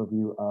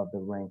overview of the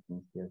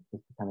rankings here,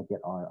 just to kind of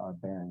get our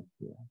bearings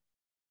here.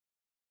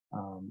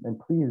 And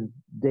please,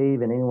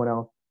 Dave and anyone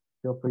else,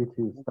 feel free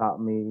to stop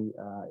me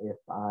if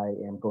I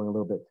am going a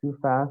little bit too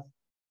fast.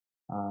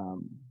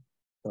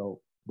 So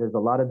there's a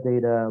lot of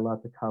data, a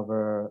lot to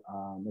cover.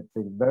 It's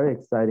very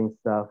exciting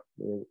stuff.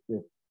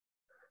 It's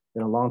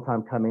been a long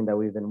time coming that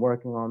we've been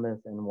working on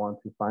this and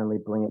want to finally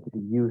bring it to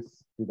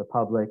use to the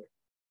public,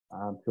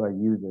 to our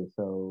users.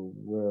 So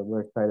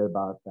we're excited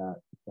about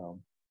that. So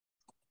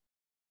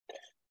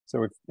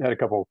we've had a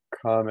couple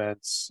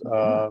comments.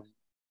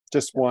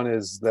 Just one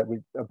is that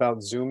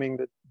about zooming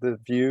the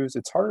views.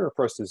 It's harder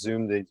for us to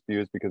zoom these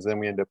views because then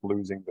we end up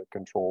losing the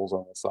controls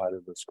on the side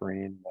of the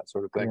screen, that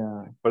sort of thing.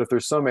 Yeah. But if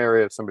there's some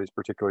area somebody's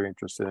particularly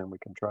interested in, we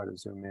can try to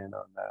zoom in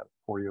on that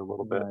for you a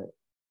little bit.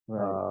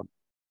 Right.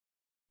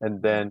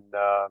 And then,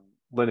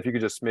 Lynn, if you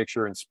could just make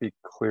sure and speak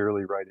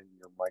clearly right into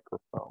your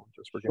microphone,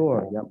 just for getting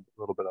a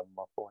little bit of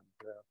muffling.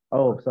 Yeah.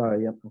 Oh,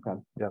 sorry. Yep. Okay.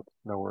 Yep.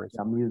 No worries.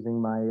 I'm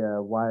using my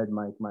wired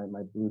mic.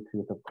 My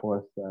Bluetooth, of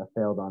course,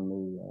 failed on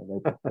me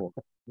right before.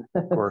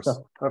 Of course.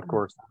 So, of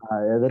course.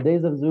 The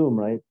days of Zoom,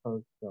 right?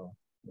 So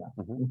yeah.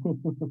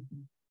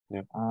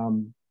 Yeah.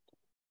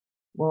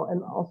 Well,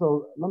 and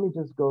also let me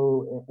just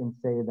go and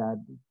say that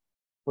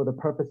for the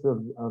purpose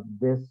of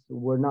this,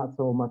 we're not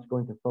so much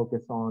going to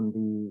focus on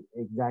the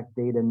exact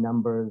data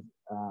numbers,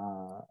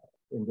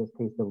 in this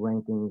case, the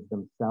rankings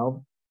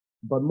themselves,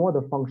 but more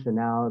the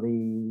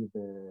functionality,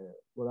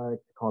 what I like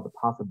to call the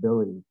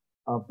possibility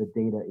of the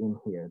data in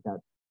here,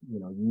 that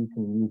you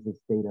can use this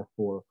data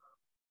for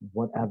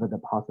whatever the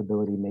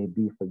possibility may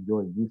be for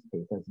your use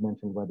case. As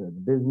mentioned, whether it's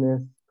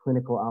business,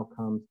 clinical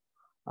outcomes,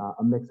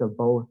 a mix of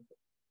both,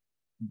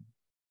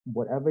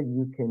 whatever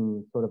you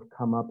can sort of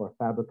come up or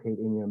fabricate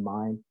in your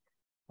mind,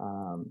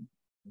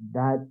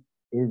 that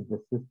is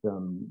the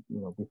system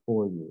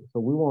before you.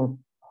 So we won't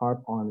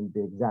harp on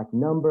the exact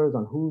numbers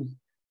on who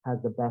has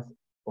the best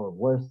or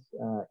worst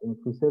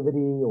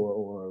inclusivity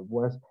or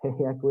worst pay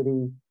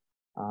equity.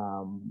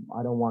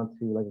 I don't want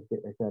to, like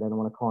I said, I don't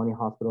want to call any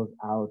hospitals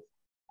out.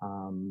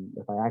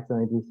 If I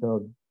accidentally do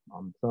so,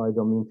 I'm sorry, I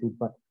don't mean to,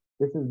 but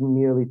this is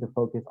merely to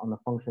focus on the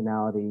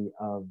functionality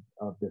of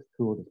this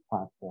tool, this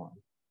platform,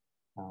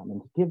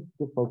 and to give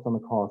folks on the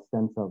call a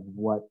sense of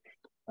what's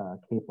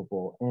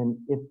capable. And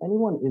if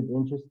anyone is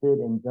interested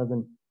and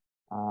doesn't,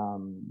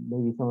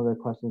 maybe some of their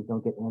questions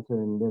don't get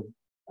answered in this,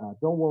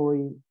 don't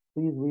worry,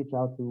 please reach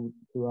out to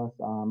us.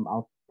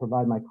 I'll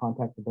provide my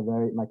contact at the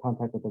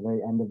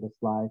very end of the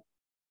slide,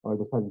 or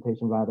the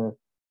presentation rather.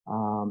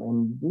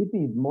 And we'd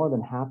be more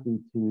than happy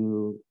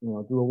to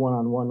do a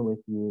one-on-one with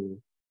you,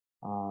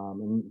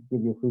 and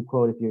give you a free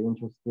quote if you're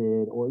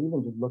interested, or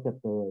even just look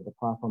at the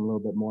platform a little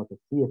bit more to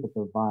see if it's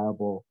a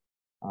viable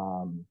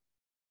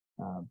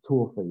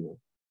tool for you.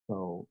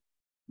 So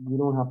you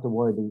don't have to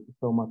worry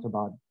so much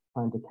about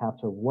trying to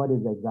capture what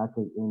is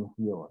exactly in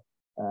here.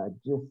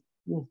 Just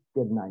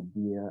get an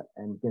idea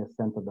and get a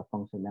sense of the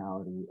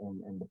functionality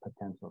and the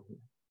potential here.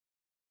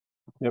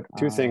 Yep.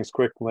 Two things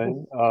quick,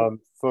 Lynn.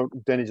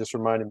 Denny just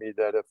reminded me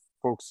that if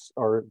folks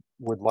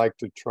would like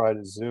to try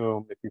to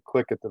Zoom, if you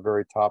click at the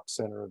very top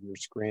center of your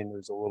screen,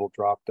 there's a little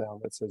drop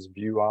down that says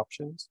View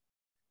Options.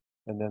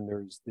 And then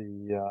there's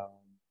the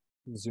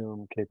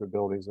Zoom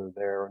capabilities are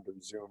there under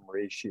Zoom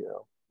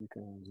Ratio. You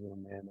can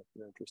zoom in if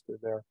you're interested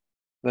there.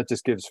 That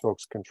just gives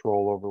folks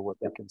control over what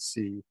they can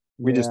see.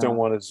 We just don't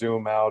want to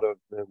zoom out of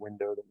the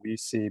window that we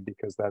see,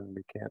 because then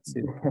we can't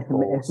see the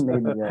controls.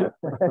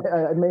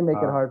 It may make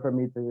it hard for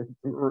me to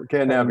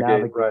can't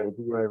navigate. Right.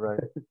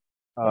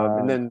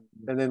 And then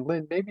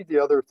Lynn, maybe the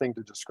other thing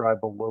to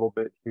describe a little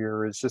bit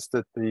here is just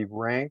that the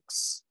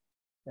ranks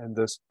and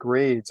the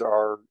grades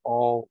are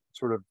all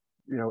sort of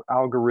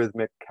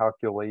algorithmic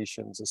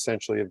calculations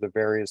essentially of the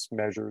various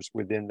measures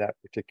within that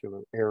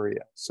particular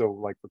area. So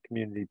like for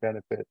community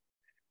benefit,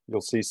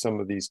 you'll see some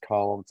of these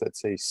columns that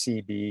say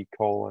CB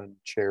colon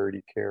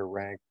charity care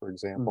rank, for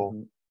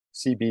example.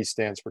 CB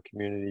stands for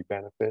community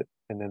benefit,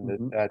 and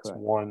then that's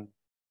correct. one,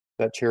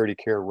 that charity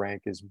care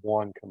rank is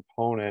one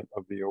component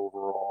of the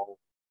overall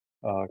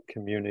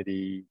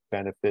community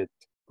benefit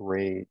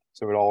grade.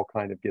 So it all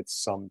kind of gets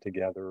summed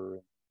together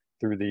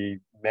through the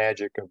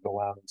magic of the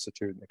Lown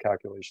Institute and the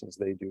calculations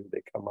they do.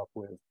 They come up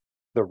with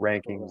the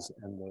rankings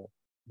and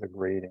the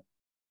grading.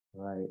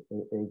 Right,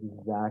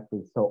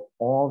 exactly. So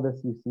all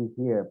this you see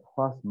here,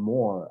 plus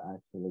more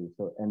actually.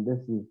 So, and this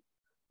is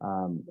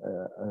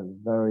a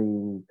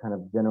very kind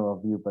of general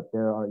view, but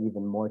there are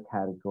even more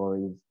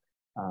categories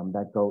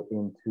that go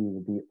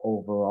into the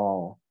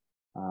overall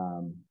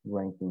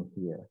ranking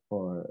here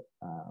for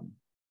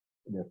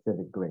the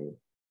civic grade.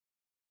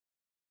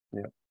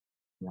 Yeah.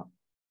 Yeah.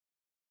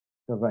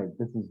 So right,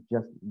 this is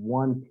just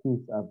one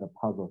piece of the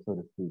puzzle, so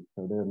to speak.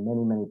 So there are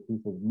many, many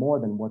pieces, more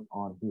than what's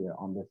on here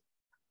on this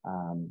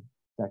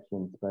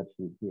section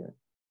spreadsheet here.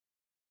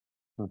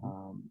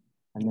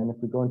 And then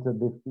if we go into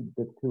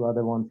the two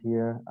other ones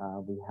here,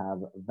 we have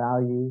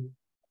value.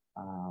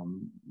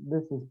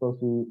 This is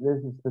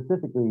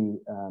specifically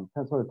kind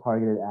of sort of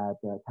targeted at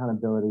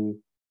accountability,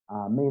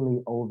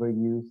 mainly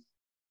overuse,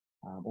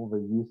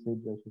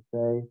 overusage, I should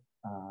say.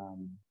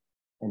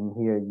 And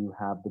here you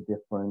have the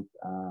different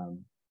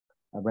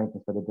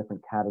rankings for the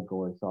different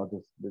categories. So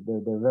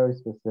they're very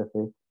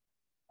specific.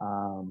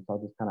 So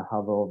I'll just kind of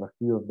hover over a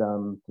few of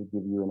them to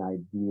give you an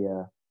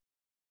idea,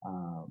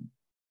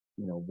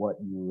 what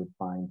you would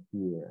find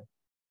here.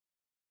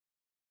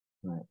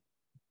 Right.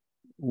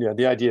 Yeah,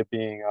 the idea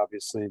being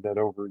obviously that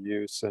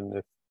overuse, and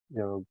if,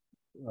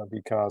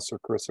 Vikas or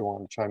Carissa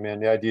want to chime in,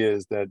 the idea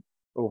is that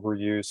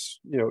overuse,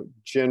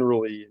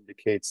 generally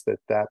indicates that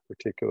that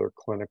particular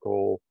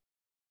clinical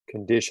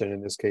condition,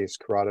 in this case,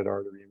 carotid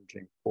artery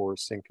imaging for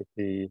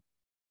syncope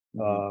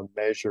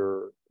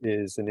measure,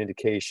 is an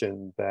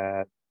indication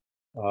that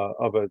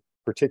of a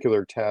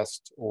particular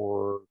test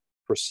or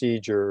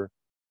procedure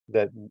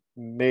that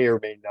may or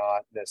may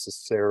not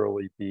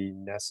necessarily be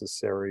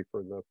necessary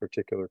for the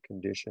particular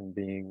condition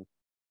being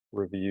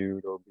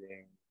reviewed or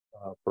being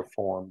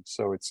performed.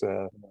 So it's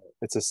a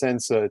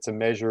sense, it's a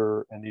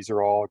measure, and these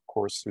are all, of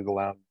course, through the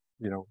Lown,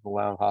 the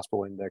Lown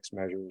Hospital Index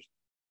measures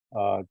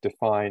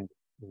defined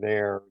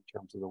there in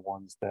terms of the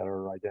ones that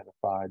are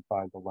identified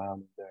by the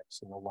Lown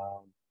Index and the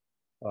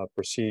Lown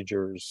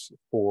procedures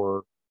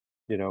for,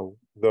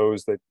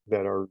 those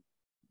that are,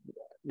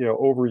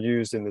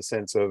 overused in the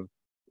sense of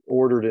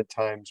ordered at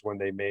times when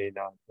they may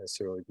not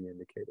necessarily be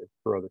indicated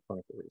for other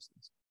clinical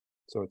reasons.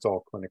 So it's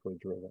all clinically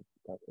driven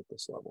at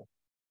this level.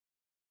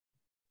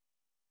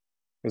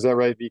 Is that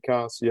right,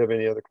 Vikas? Do you have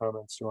any other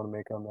comments you want to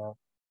make on that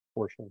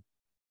portion?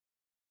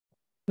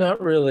 Not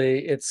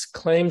really. It's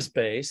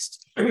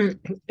claims-based.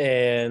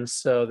 And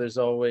so there's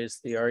always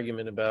the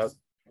argument about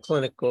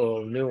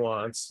clinical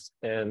nuance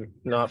and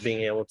not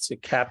being able to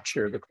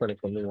capture the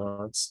clinical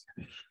nuance,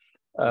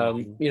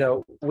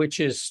 which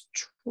is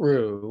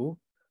true.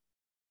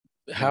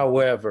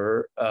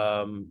 However,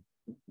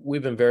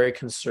 we've been very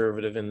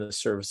conservative in the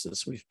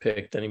services we've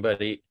picked.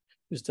 Anybody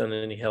who's done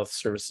any health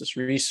services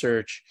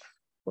research,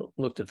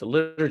 looked at the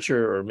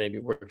literature, or maybe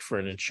worked for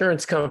an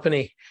insurance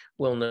company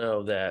will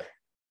know that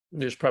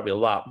there's probably a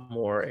lot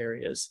more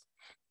areas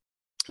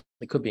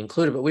that could be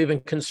included, but we've been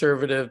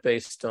conservative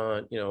based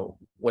on,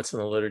 what's in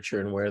the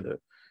literature and where the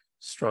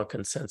strong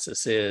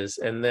consensus is.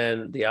 And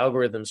then the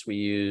algorithms we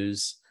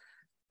use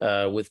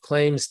with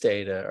claims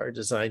data are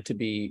designed to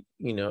be,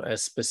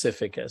 as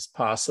specific as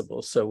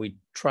possible. So we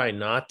try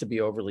not to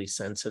be overly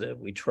sensitive.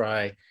 We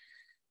try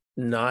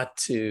not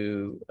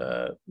to,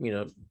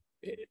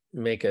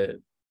 make a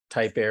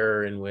type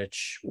error in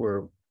which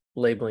we're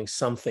labeling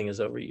something as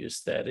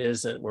overuse that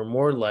isn't. We're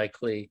more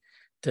likely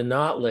to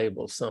not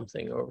label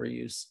something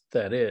overuse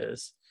that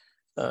is,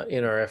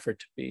 in our effort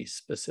to be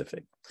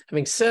specific.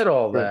 Having said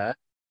all that,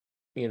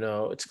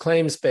 it's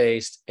claims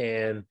based,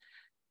 and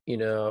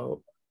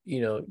you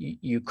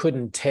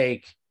couldn't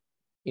take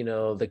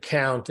the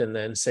count and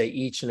then say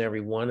each and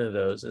every one of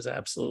those is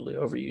absolutely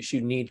overuse.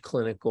 You need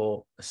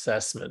clinical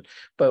assessment,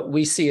 but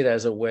we see it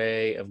as a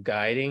way of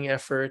guiding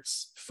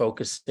efforts,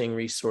 focusing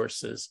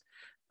resources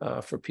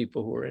for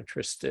people who are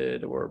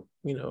interested, or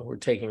who are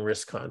taking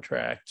risk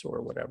contracts or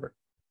whatever.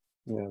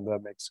 Yeah, that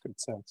makes good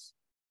sense.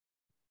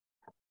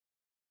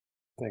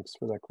 Thanks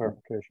for that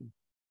clarification.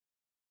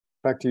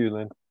 Back to you,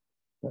 Lynn.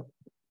 Yeah.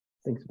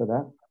 Thanks for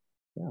that.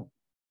 Yeah.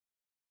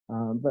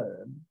 But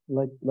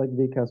like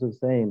Vikas was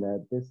saying,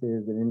 that this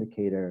is an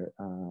indicator.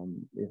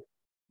 If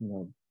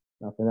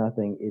not for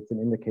nothing, it's an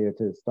indicator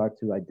to start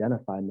to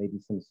identify maybe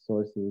some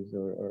sources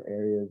or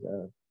areas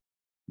of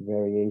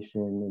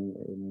variation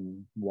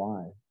in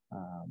why.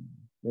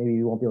 Maybe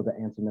you won't be able to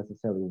answer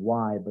necessarily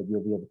why, but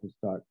you'll be able to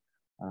start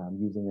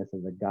using this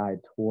as a guide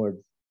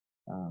towards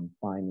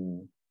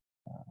finding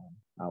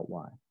out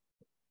why.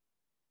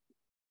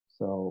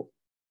 So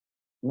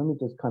let me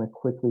just kind of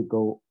quickly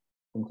go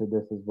into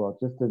this as well,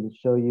 just to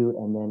show you,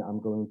 and then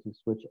I'm going to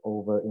switch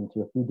over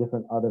into a few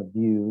different other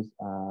views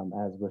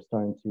as we're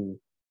starting to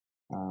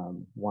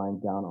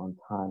wind down on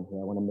time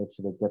here. I want to make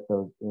sure to get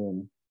those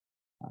in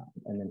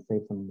and then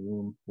save some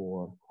room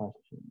for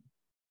questions.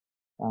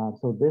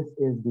 So this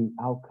is the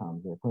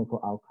outcomes, the clinical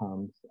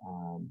outcomes.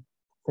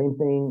 Same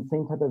thing,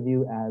 same type of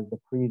view as the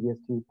previous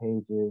 2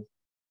 pages.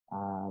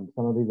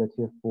 Some of these are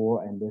tier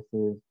 4, and this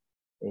is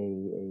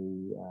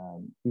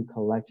a few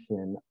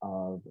collection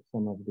of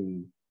some of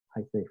the,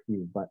 I say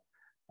few, but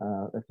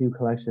a few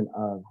collection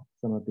of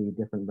some of the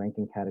different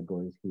ranking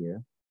categories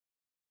here.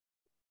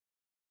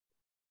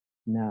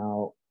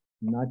 Now,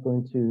 I'm not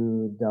going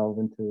to delve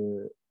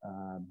into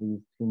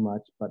these too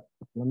much, but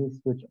let me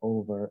switch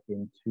over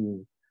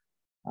into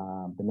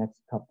the next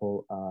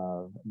couple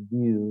of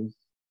views,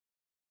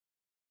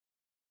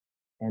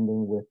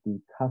 ending with the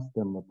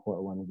custom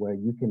report one, where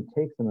you can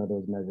take some of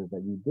those measures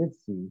that you did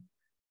see,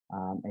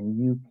 and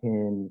you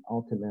can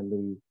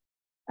ultimately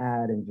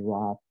add and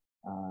drop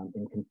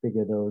and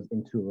configure those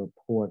into a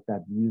report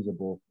that's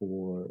usable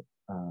for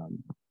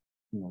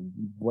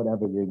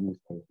whatever your use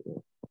case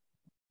is.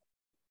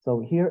 So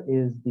here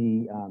is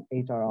the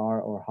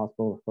HRR, or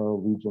hospital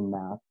referral region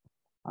map.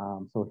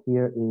 So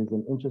here is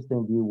an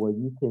interesting view where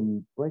you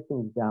can break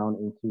things down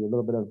into a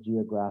little bit of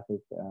geographic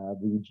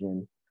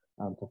region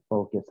to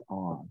focus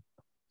on.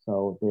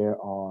 So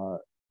there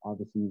are,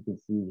 obviously you can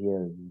see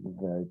here,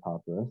 very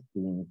populous,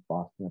 being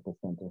Boston at the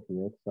center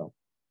here. So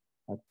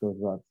that goes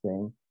without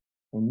saying.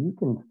 And you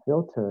can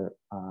filter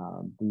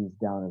these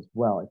down as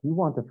well. If you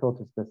want to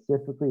filter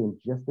specifically in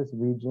just this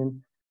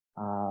region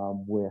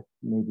with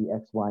maybe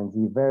X, Y, and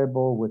Z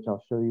variable, which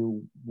I'll show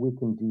you, we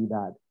can do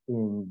that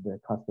in the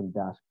custom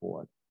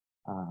dashboard.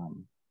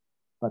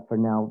 But for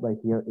now, right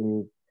here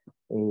is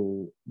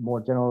a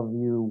more general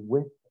view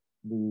with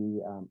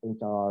the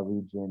HRR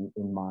region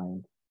in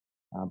mind,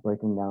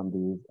 breaking down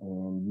these,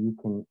 and you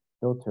can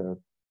filter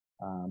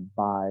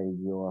by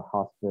your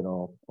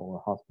hospital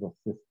or hospital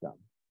system.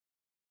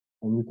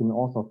 And you can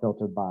also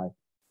filter by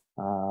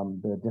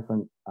the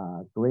different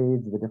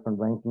grades, the different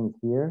rankings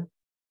here,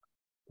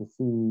 to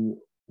see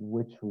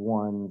which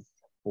ones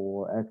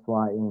for X,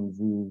 Y, and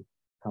Z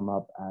come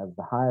up as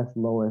the highest,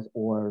 lowest,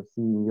 or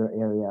see in your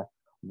area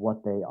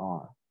what they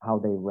are, how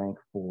they rank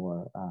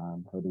for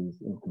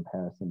these in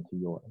comparison to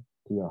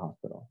your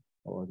hospital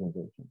or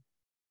organization.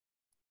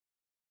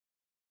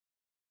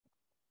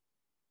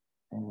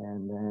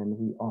 And then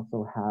we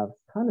also have,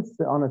 kind of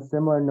on a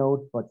similar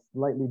note, but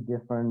slightly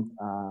different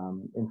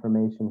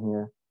information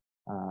here,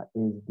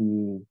 is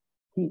the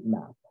heat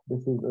map.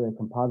 This is a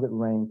composite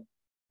rank,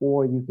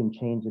 or you can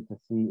change it to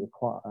see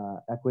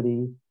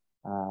equity,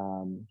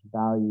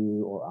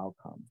 value, or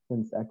outcome.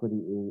 Since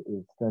equity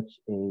is such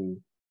a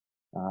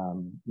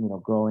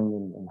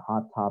growing and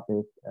hot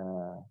topic,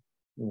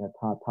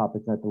 hot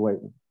topic's not the way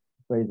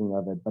phrasing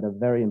of it, but a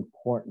very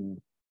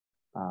important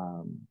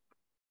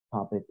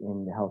topic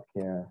in the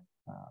healthcare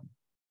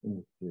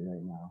industry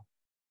right now.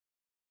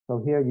 So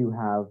here you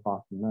have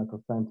Boston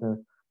Medical Center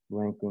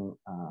ranking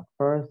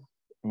first,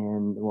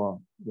 and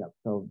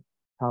so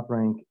top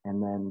rank,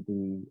 and then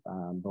the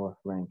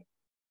lowest rank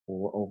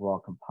for overall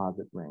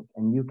composite rank.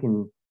 And you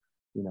can,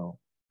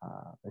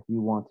 if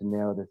you want to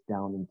narrow this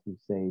down into,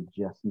 say,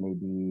 just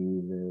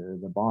maybe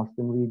the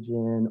Boston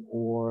region,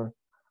 or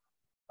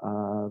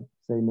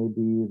say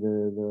maybe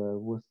the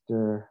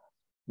Worcester,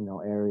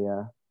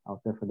 area out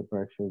there for the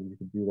Berkshires, you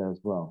could do that as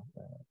well.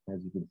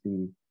 As you can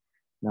see,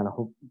 not a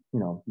whole,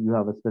 you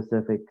have a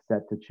specific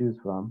set to choose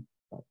from.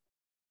 But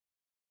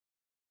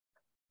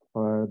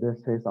for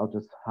this case, I'll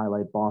just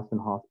highlight Boston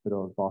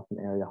hospitals, Boston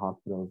area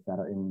hospitals that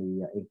are in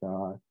the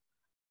HRR,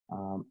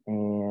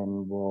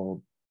 and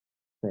we'll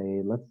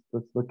say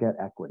let's look at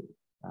equity,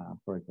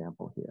 for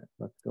example. Here,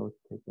 let's go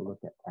take a look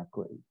at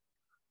equity.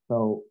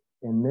 So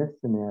in this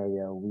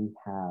scenario, we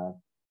have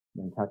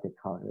Nantucket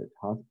College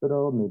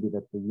Hospital. Maybe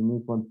that's a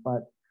unique one,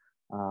 but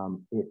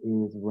it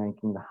is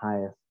ranking the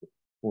highest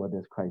for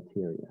this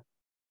criteria.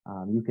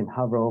 You can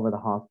hover over the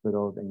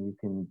hospitals and you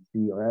can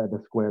see, or the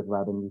squares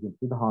rather, and you can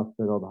see the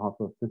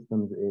hospital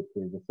systems it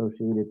is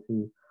associated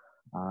to,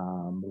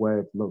 where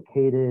it's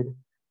located,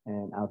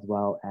 and as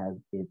well as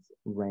its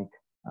rank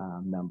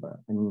number.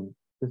 And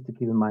just to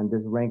keep in mind,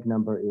 this rank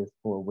number is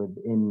for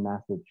within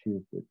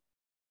Massachusetts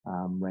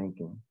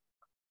ranking.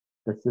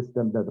 The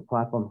system, the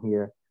platform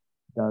here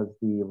does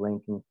the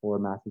ranking for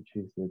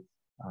Massachusetts.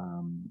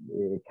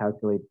 It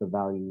calculates the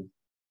values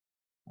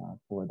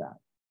for that.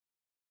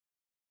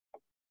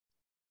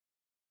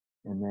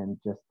 And then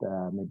just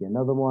maybe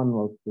another one,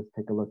 we'll just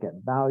take a look at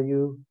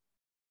value.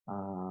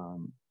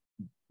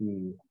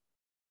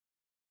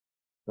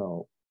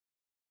 So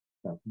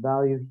that's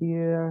value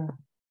here,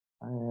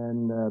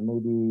 and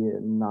maybe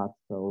not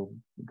so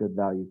good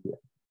value here,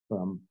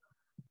 from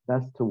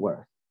best to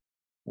worst,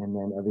 and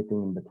then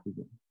everything in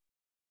between.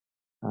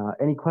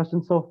 Any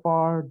questions so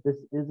far? This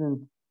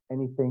isn't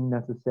anything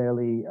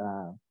necessarily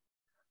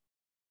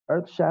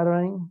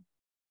earth-shattering,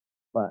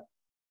 but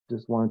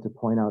just wanted to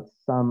point out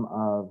some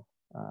of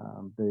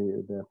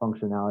the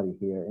functionality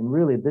here. And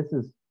really, this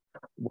is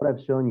what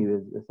I've shown you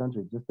is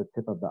essentially just the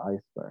tip of the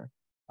iceberg.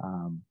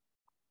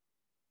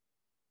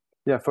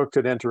 Yeah, folks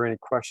could enter any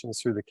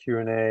questions through the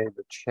Q&A.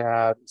 The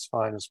chat is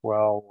fine as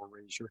well, or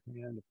raise your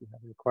hand if you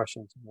have any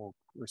questions, and we'll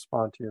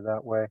respond to you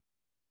that way.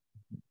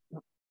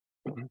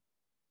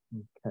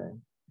 Okay.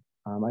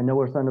 I know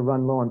we're starting to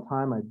run low on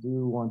time. I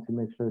do want to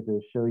make sure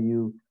to show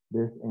you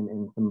this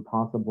in some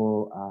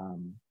possible,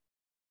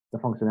 the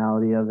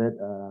functionality of it,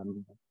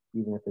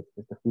 even if it's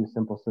just a few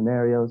simple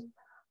scenarios,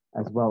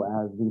 as well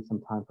as leave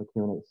some time for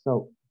Q&A.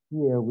 So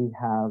here we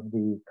have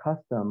the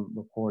custom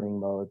reporting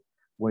mode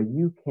where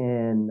you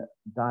can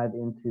dive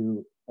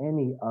into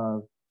any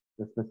of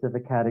the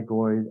specific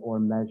categories or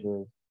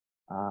measures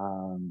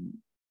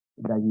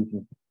that you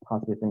can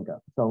possibly think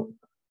of. So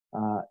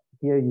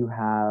here you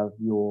have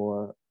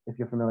your, if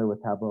you're familiar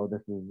with Tableau,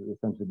 this is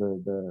essentially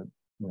the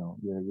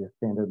your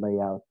standard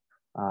layout.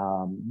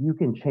 You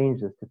can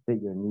change this to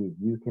fit your need.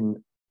 You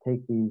can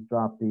take these,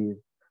 drop these,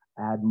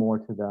 add more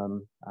to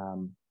them,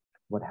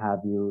 what have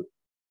you,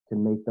 to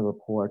make the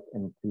report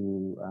and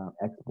to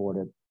export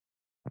it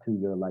to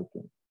your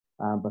liking.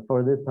 But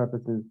for this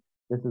purposes,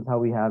 this is how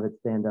we have it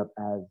stand up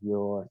as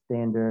your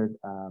standard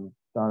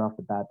start off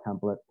the bat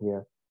template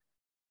here.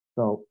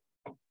 So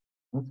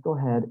let's go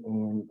ahead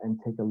and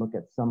take a look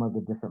at some of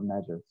the different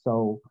measures.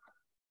 So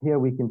here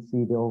we can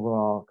see the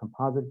overall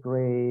composite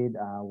grade.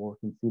 We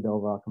can see the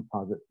overall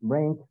composite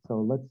rank.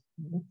 So let's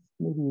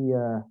maybe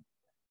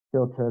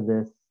filter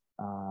this.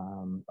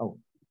 Oh,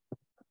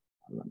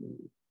 let me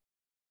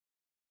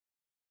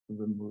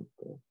remove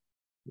this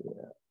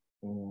here,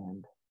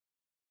 and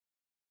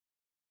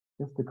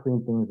just to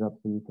clean things up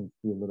so you can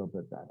see a little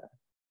bit better.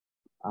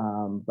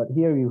 But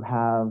here you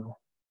have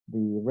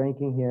the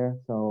ranking here.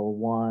 So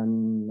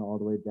 1 all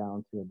the way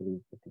down to, I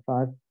believe,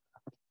 55.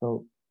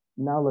 So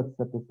now let's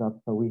set this up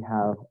so we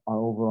have our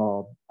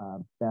overall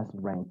best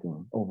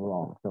ranking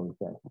overall, so we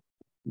say.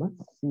 Let's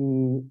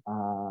see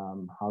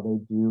how they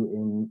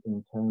do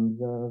in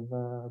terms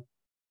of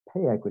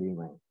pay equity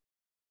rank.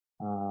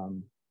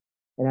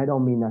 And I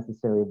don't mean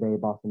necessarily they,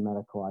 Boston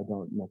Medical, I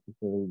don't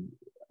necessarily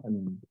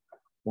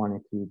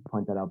wanted to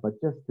point that out, but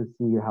just to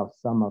see how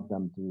some of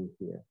them do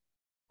here.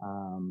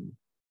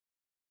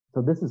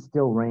 So this is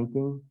still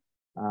ranking.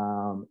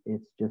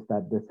 It's just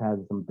that this has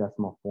some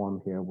decimal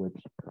form here, which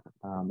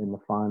in the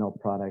final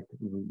product,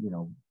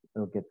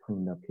 it'll get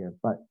cleaned up here.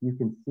 But you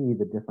can see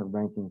the different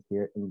rankings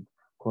here in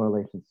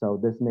correlation. So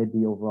this may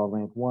be overall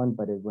rank 1,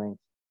 but it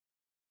ranks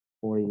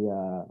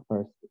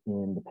 41st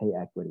in the pay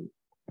equity.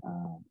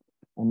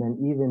 And then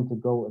even to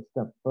go a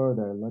step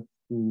further, let's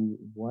see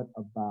what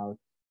about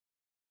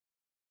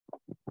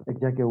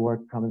executive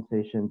work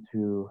compensation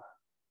to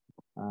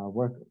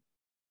workers.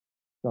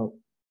 So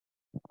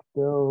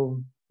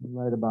still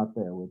right about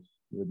there, which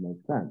would make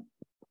sense.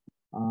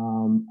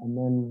 And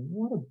then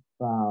what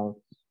about,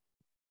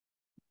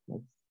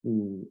 let's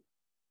see,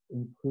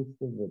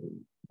 inclusivity.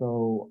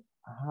 So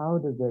how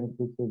does their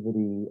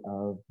inclusivity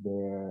of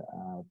their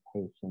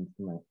patients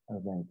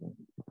ranking?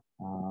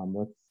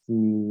 Let's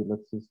see,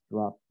 let's just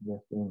drop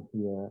this in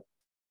here.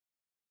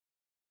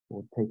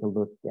 We'll take a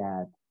look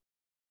at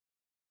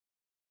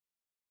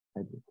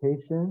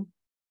education,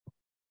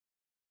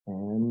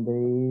 and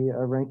they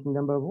are ranking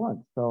number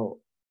 1. So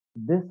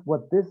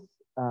what this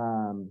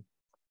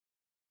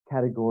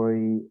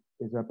category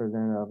is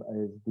representative of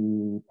is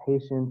the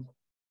patient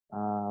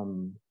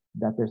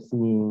that they're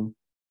seeing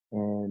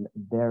and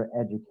their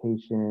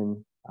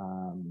education,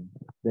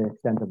 the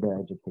extent of their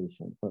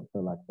education, for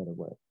lack of a better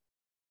word.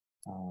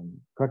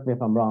 Correct me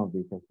if I'm wrong,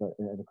 because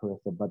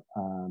Carissa, but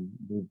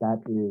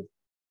that is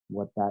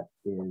what that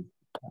is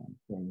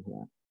saying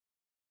here.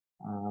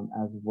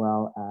 As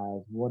well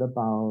as what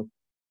about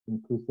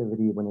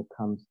inclusivity when it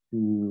comes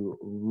to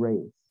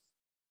race?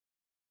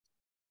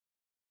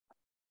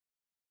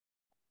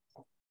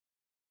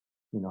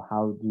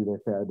 How do they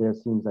fare? There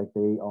seems like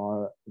they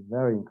are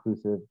very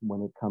inclusive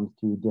when it comes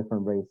to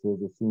different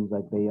races. It seems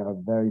like they are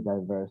very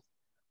diverse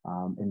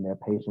in their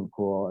patient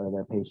pool or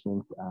their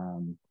patient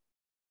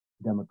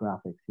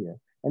demographics here.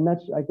 And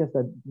that's, I guess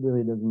that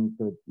really doesn't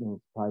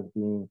surprise,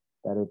 being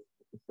that it's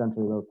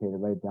centrally located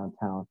right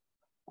downtown.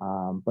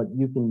 But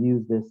you can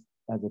use this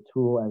as a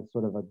tool, as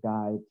sort of a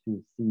guide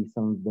to see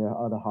some of their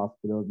other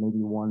hospitals,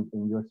 maybe ones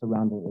in your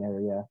surrounding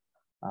area,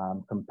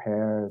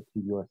 compare to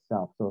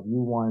yourself. So if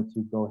you wanted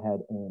to go ahead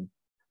and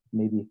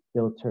maybe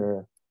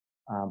filter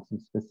some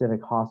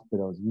specific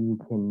hospitals, you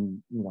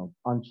can,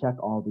 uncheck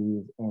all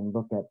these and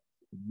look at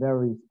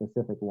very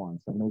specific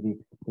ones. So maybe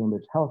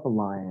Cambridge Health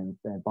Alliance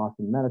and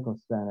Boston Medical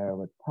Center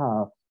with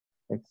Tufts,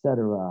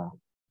 etc.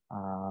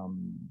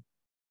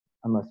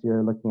 Unless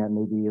you're looking at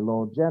maybe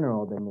Lowell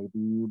General, then maybe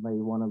you may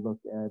want to look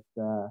at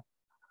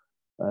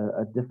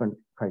a different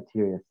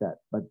criteria set.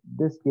 But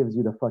this gives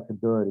you the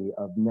flexibility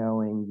of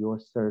narrowing your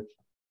search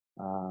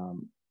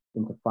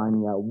into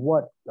finding out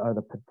what are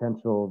the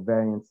potential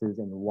variances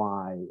and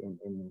why,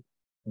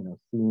 and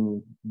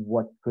seeing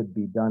what could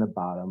be done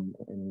about them,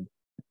 and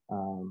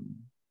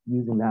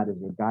using that as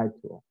your guide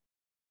tool.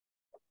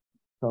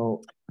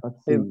 So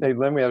let's see. Hey,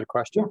 Lynn, we have a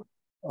question.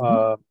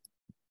 Yeah.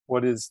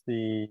 What is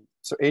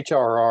so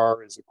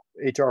HRR is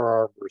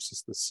HRR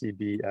versus the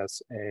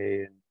CBSA,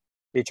 and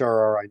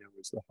HRR I know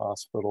is the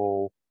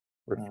hospital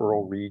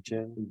referral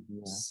region.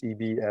 Yeah.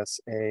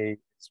 CBSA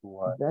is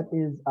what? That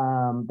is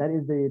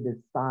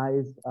the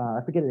size.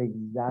 I forget the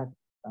exact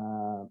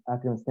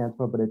acronym stands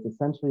for, but it's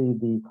essentially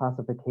the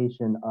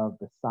classification of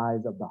the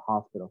size of the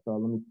hospital. So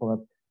let me pull up.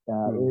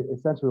 It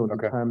essentially will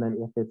determine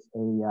if it's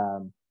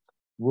a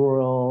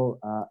rural,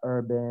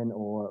 urban,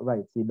 or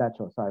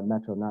metro. Sorry,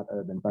 metro, not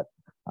urban. But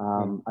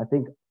I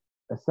think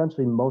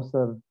essentially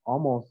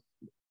almost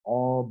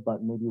all,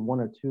 but maybe one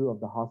or two of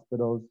the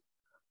hospitals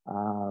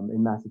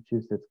in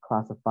Massachusetts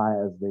classify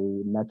as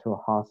the metro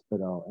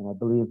hospital, and I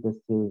believe this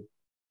is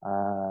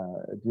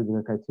due to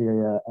the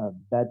criteria of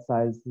bed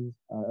sizes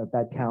or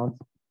bed counts,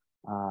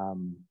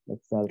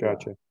 etc.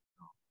 Gotcha.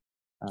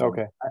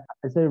 Okay.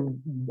 I say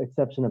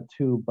exception of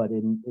two, but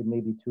it may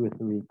be two or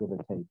three, give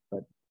or take,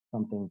 but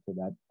something to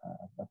that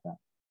effect.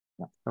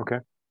 Yeah. Okay.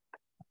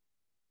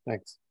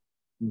 Thanks.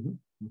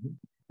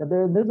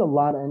 There's a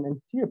lot, and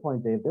to your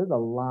point, Dave, there's a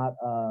lot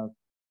of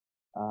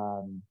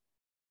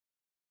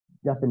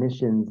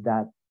definitions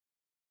that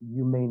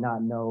you may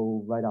not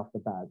know right off the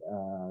bat,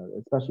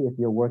 especially if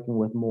you're working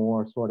with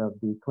more sort of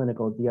the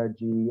clinical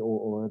DRG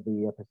or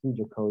the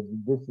procedure codes.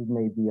 This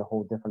may be a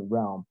whole different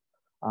realm.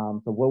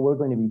 So what we're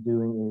going to be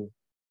doing is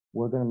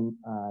we're going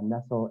to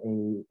nestle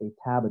a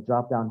tab, a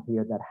drop down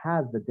here that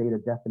has the data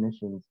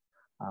definitions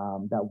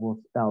that will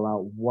spell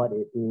out what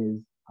it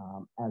is,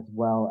 as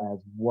well as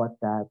what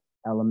that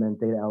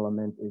data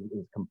element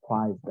is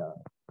comprised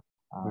of.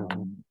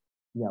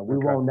 Yeah, we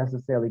won't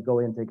necessarily go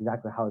into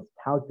exactly how it's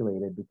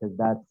calculated because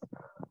that's,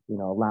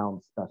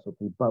 Lown's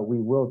specialty, but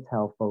we will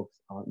tell folks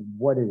on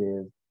what it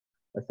is,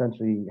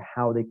 essentially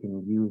how they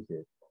can use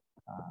it.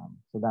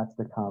 So that's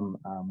to come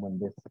when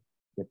this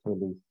gets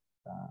released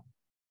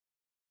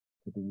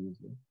to the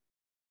users.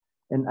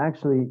 And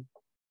actually,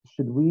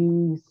 should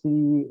we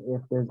see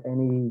if there's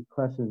any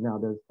questions now?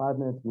 There's 5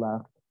 minutes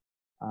left.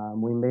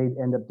 We may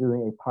end up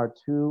doing a part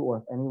 2, or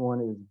if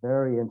anyone is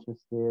very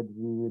interested,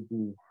 we would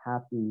be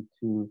happy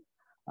to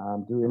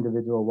do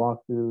individual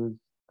walkthroughs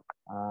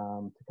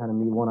to kind of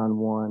meet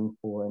one-on-one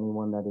for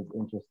anyone that is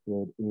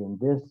interested in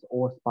this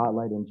or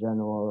Spotlight in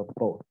general, or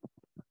both.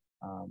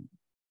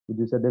 We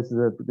do said this is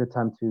a good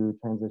time to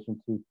transition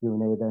to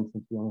Q&A then,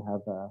 since we only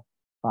have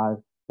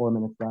 4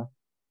 minutes left.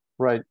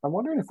 Right. I'm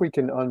wondering if we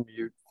can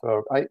unmute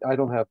folks. I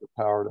don't have the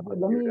power to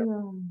unmute. Let me,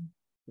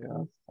 yeah,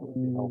 that would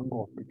be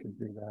helpful if we could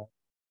do that.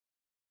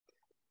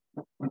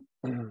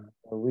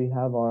 We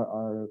have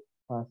our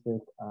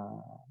classic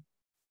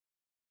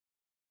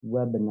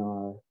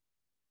webinar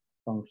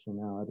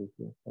functionality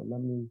here. So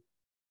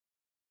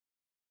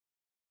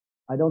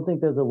I don't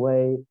think there's a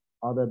way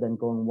other than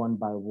going one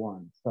by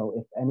one. So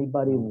if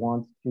anybody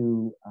wants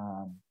to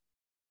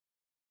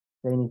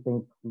say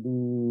anything,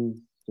 please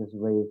just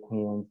raise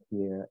hands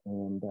here,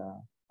 and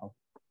I'll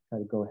try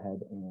to go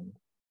ahead and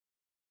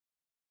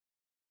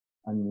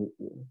unmute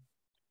you.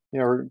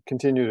 Yeah, or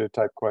continue to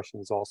type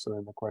questions also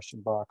in the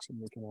question box,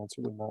 and we can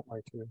answer them that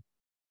way too.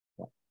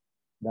 Yeah,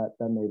 that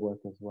may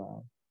work as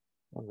well.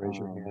 Or raise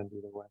your hand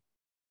either way.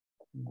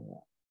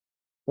 Yeah.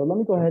 So let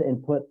me go ahead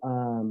and put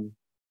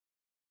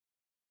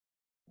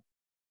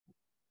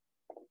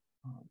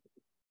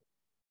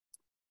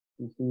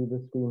you see the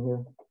screen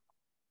here?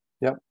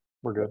 Yep,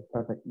 we're good.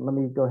 Perfect. Let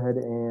me go ahead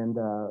and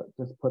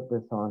just put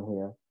this on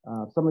here.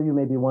 Some of you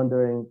may be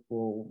wondering,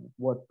 well,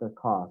 what's the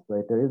cost,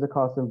 right? There is a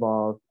cost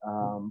involved.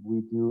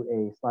 We do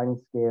a sliding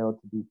scale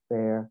to be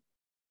fair,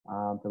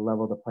 to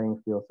level the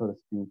playing field, so to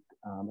speak,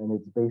 and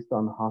it's based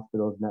on the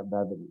hospital's net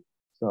revenue.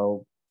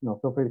 So,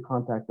 feel free to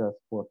contact us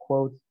for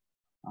quotes,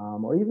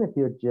 or even if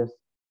you're just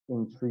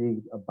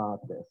intrigued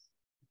about this,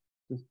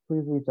 just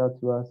please reach out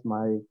to us.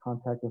 My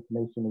contact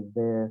information is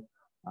there.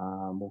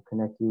 We'll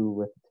connect you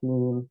with the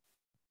team.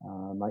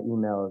 My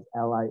email is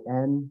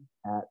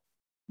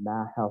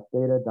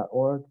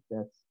lin@mahealthdata.org.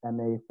 That's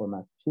MA for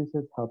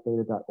Massachusetts,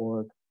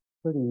 healthdata.org.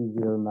 Pretty easy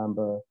to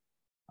remember.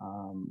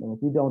 And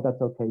if you don't,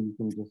 that's okay. You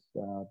can just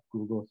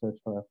Google search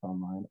for us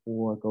online,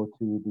 or go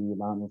to the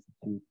Lown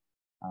Institute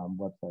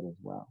website as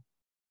well.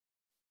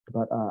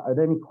 But are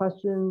there any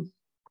questions?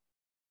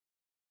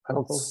 I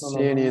don't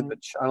see any in the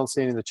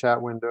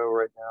chat window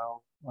right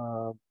now,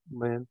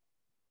 Lynn.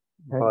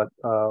 Okay. But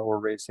or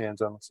raise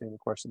hands. I don't see any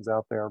questions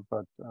out there.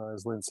 But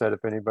as Lynn said,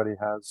 if anybody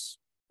has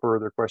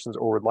further questions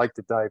or would like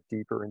to dive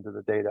deeper into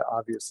the data,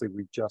 obviously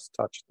we just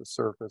touched the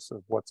surface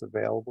of what's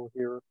available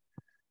here.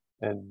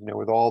 And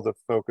with all the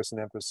focus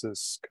and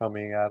emphasis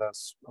coming at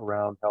us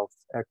around health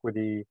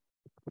equity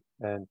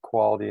and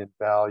quality and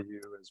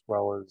value, as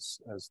well as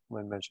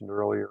Lynn mentioned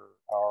earlier,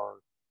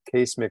 our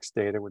case mix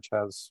data, which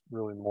has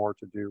really more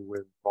to do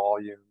with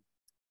volume.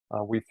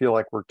 We feel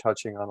like we're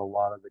touching on a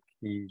lot of the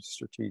key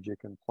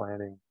strategic and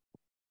planning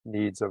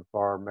needs of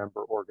our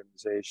member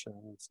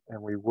organizations,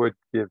 and we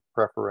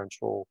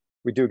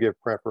do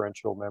give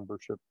preferential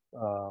membership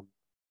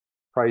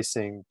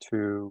pricing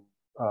to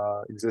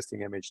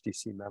existing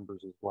MHDC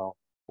members as well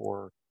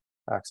for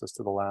access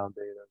to the Lown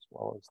data as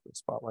well as the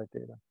Spotlight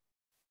data.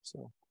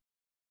 So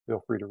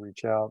feel free to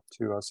reach out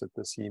to us at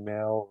this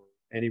email,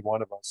 or any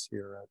one of us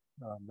here at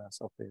Mass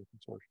Health Data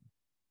Consortium.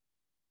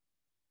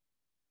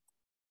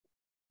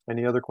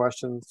 Any other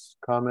questions,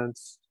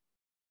 comments,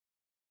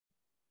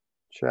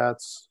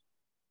 chats?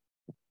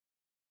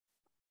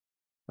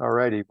 All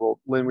righty. Well,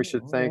 Lynn, we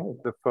should thank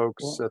the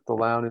folks at the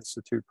Lown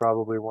Institute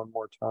probably one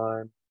more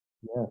time.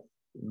 Yes,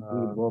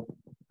 indeed. Well,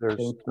 There's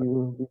thank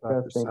you, Dr.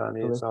 Vika. Thank Sani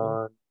you, is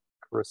on.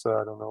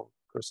 Carissa, I don't know.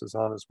 Carissa's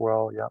on as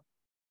well. Yeah.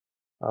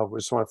 We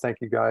just want to thank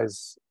you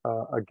guys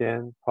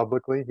again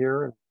publicly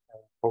here, and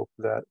hope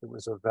that it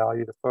was of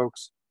value to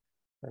folks,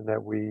 and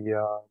that we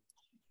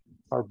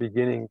are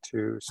beginning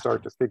to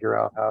start to figure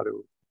out how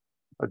to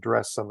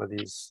address some of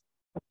these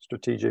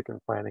strategic and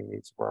planning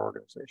needs of our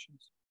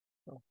organizations.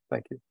 So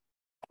thank you.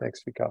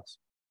 Thanks, Vikas.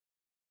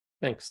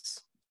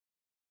 Thanks.